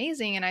doing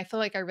amazing and I feel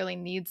like I really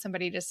need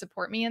somebody to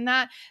support me in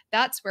that.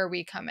 That's where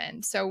we come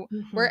in. So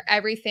we're Mhm.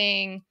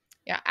 everything,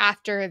 yeah,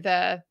 after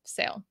the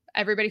sale.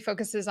 Everybody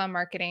focuses on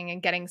marketing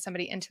and getting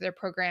somebody into their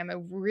program.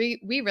 And we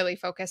really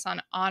focus on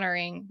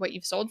honoring what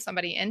you've sold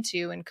somebody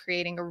into and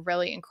creating a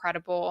really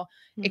incredible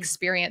Mm.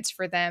 experience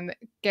for them,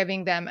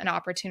 giving them an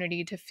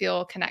opportunity to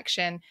feel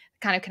connection, the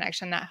kind of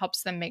connection that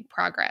helps them make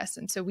progress.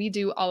 And so we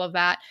do all of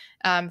that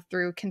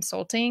through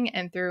consulting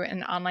and through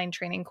an online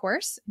training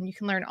course. And you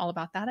can learn all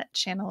about that at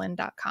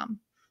shanalyn.com.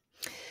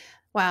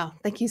 Wow,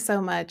 thank you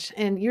so much.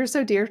 And you're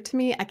so dear to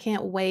me. I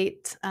can't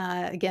wait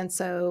again.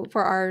 So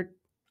for our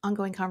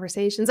ongoing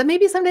conversations, and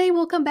maybe someday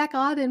we'll come back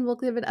on and we'll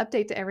give an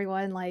update to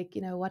everyone, like,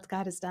 what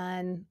God has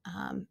done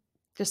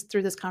just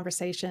through this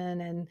conversation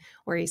and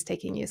where he's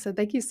taking you. So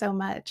thank you so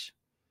much.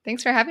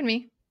 Thanks for having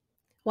me.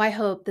 Well, I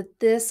hope that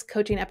this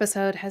coaching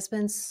episode has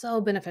been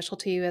so beneficial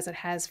to you as it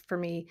has for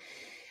me.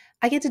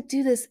 I get to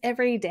do this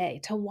every day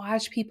to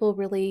watch people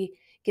really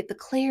get the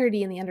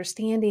clarity and the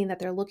understanding that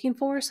they're looking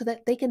for so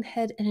that they can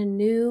head in a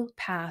new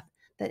path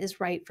that is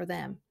right for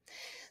them.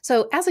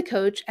 So, as a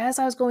coach, as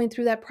I was going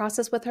through that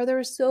process with her, there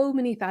were so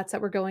many thoughts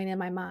that were going in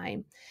my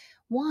mind.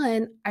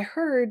 One, I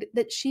heard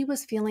that she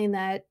was feeling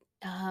that,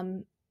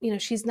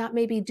 she's not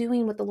maybe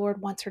doing what the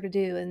Lord wants her to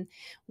do. And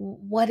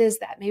what is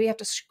that? Maybe I have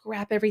to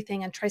scrap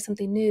everything and try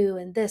something new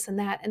and this and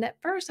that. And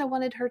at first, I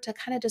wanted her to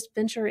kind of just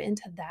venture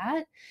into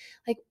that.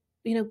 Like,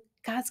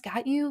 God's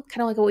got you,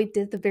 kind of like what we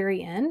did at the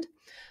very end.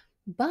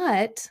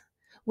 But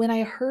when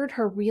I heard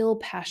her real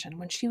passion,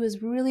 when she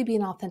was really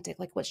being authentic,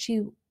 like what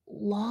she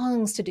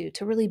longs to do,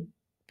 to really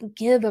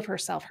give of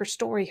herself, her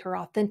story, her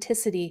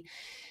authenticity,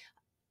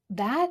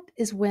 that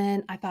is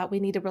when I thought we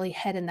need to really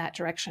head in that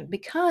direction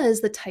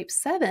because the type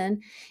 7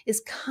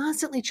 is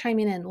constantly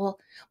chiming in. Well,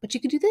 but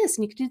you could do this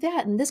and you could do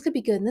that, and this could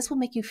be good, and this will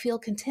make you feel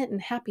content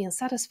and happy and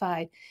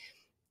satisfied.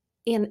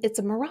 And it's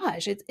a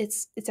mirage.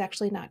 It's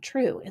actually not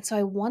true. And so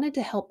I wanted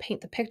to help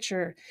paint the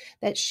picture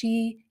that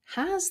she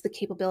has the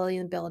capability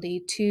and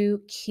ability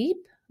to keep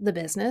the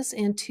business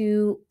and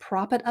to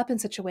prop it up in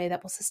such a way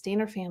that will sustain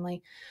her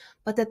family,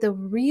 but that the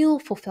real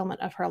fulfillment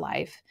of her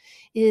life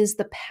is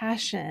the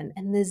passion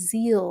and the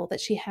zeal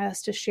that she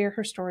has to share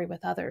her story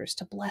with others,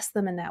 to bless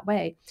them in that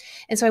way.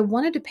 And so I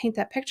wanted to paint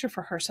that picture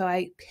for her. So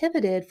I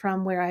pivoted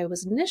from where I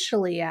was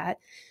initially at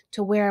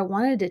to where I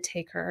wanted to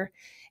take her.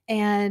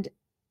 And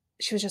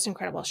she was just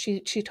incredible. She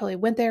totally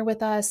went there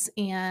with us,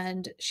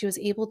 and she was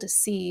able to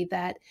see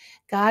that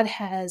God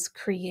has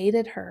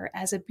created her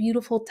as a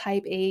beautiful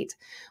type 8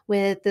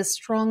 with this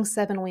strong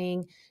 7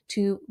 wing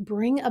to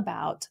bring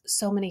about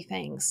so many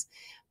things.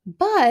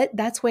 But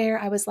that's where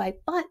I was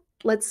like, but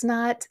let's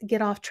not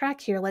get off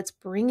track here. Let's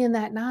bring in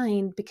that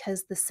 9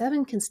 because the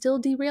 7 can still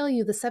derail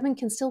you. The 7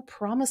 can still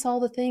promise all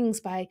the things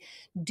by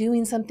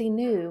doing something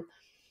new.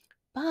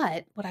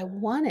 But what I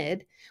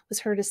wanted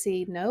was her to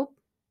see, nope,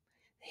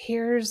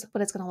 here's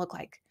what it's going to look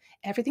like.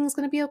 Everything's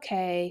going to be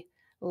okay.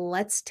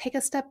 Let's take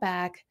a step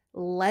back.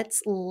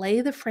 Let's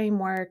lay the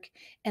framework,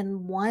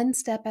 and one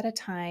step at a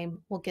time,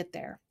 we'll get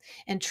there.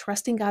 And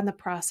trusting God in the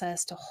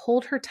process to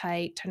hold her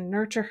tight, to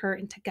nurture her,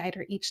 and to guide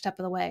her each step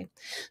of the way.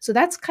 So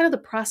that's kind of the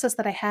process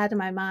that I had in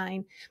my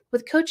mind.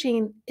 With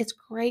coaching, it's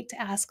great to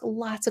ask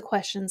lots of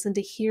questions and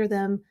to hear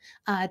them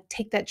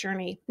take that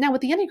journey. Now,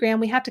 with the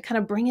Enneagram, we have to kind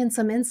of bring in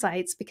some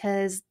insights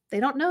because they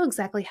don't know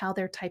exactly how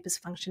their type is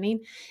functioning.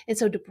 And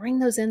so to bring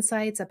those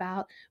insights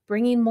about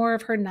bringing more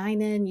of her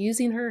 9 in,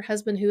 using her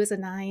husband who is a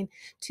 9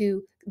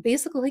 to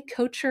basically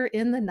coach her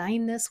in the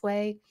 9-ness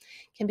way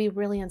can be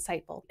really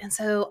insightful. And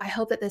so I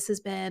hope that this has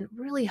been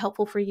really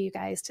helpful for you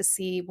guys to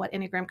see what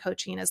Enneagram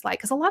coaching is like.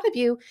 Because a lot of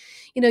you,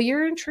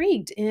 you're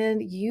intrigued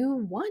and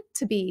you want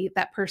to be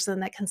that person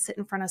that can sit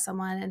in front of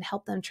someone and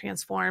help them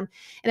transform.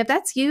 And if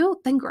that's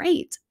you, then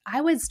great. I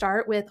would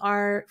start with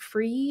our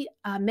free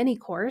mini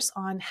course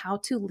on how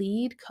to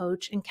lead,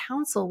 coach, and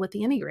counsel with the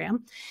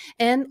Enneagram.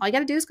 And all you got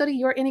to do is go to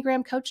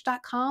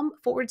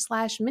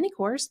yourenneagramcoach.com/mini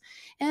course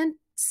and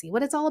see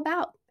what it's all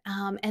about.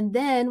 And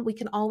then we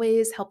can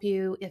always help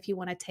you if you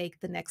want to take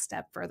the next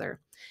step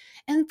further.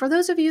 And for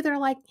those of you that are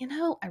like,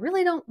 I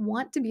really don't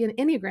want to be an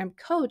Enneagram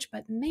coach,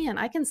 but man,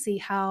 I can see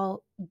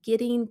how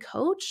getting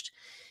coached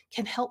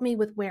can help me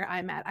with where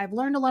I'm at. I've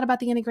learned a lot about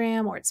the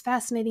Enneagram, or it's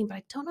fascinating, but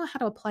I don't know how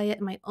to apply it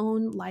in my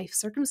own life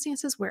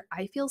circumstances where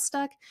I feel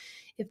stuck.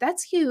 If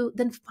that's you,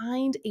 then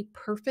find a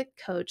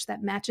perfect coach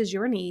that matches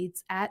your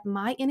needs at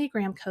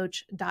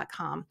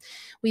myenneagramcoach.com.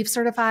 We've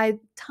certified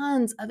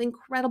tons of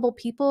incredible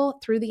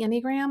people through the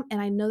Enneagram, and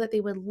I know that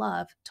they would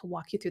love to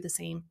walk you through the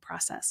same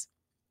process.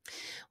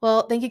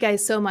 Well, thank you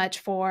guys so much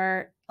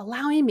for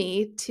allowing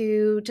me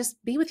to just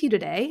be with you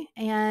today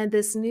and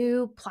this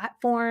new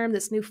platform,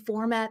 this new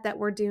format that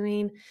we're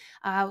doing,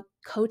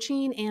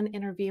 coaching and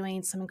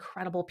interviewing some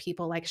incredible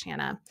people like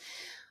Shana.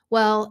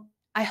 Well,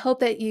 I hope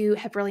that you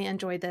have really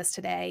enjoyed this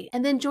today.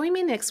 And then join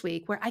me next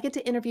week where I get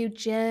to interview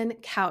Jen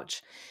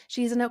Couch.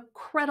 She's an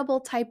incredible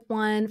type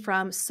 1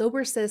 from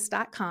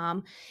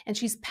sobersis.com, and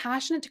she's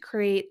passionate to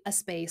create a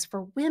space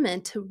for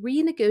women to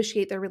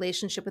renegotiate their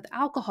relationship with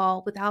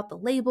alcohol without the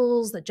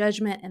labels, the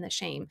judgment, and the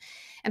shame.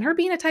 And her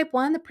being a type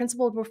 1, the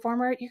principled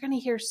reformer, you're going to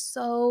hear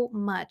so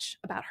much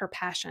about her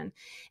passion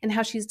and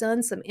how she's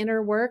done some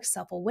inner work,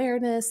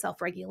 self-awareness,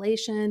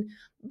 self-regulation,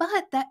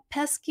 but that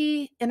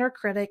pesky inner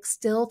critic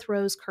still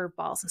throws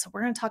curveballs. And so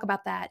we're going to talk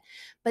about that.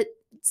 But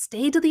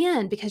stay to the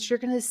end because you're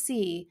going to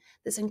see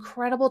this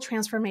incredible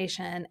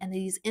transformation and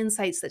these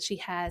insights that she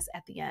has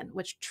at the end,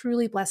 which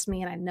truly blessed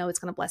me. And I know it's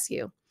going to bless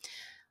you.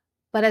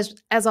 But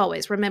as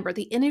always, remember,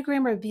 the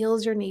Enneagram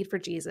reveals your need for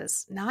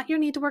Jesus, not your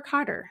need to work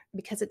harder,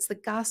 because it's the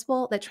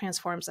gospel that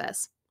transforms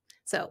us.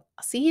 So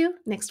I'll see you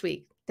next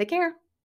week. Take care.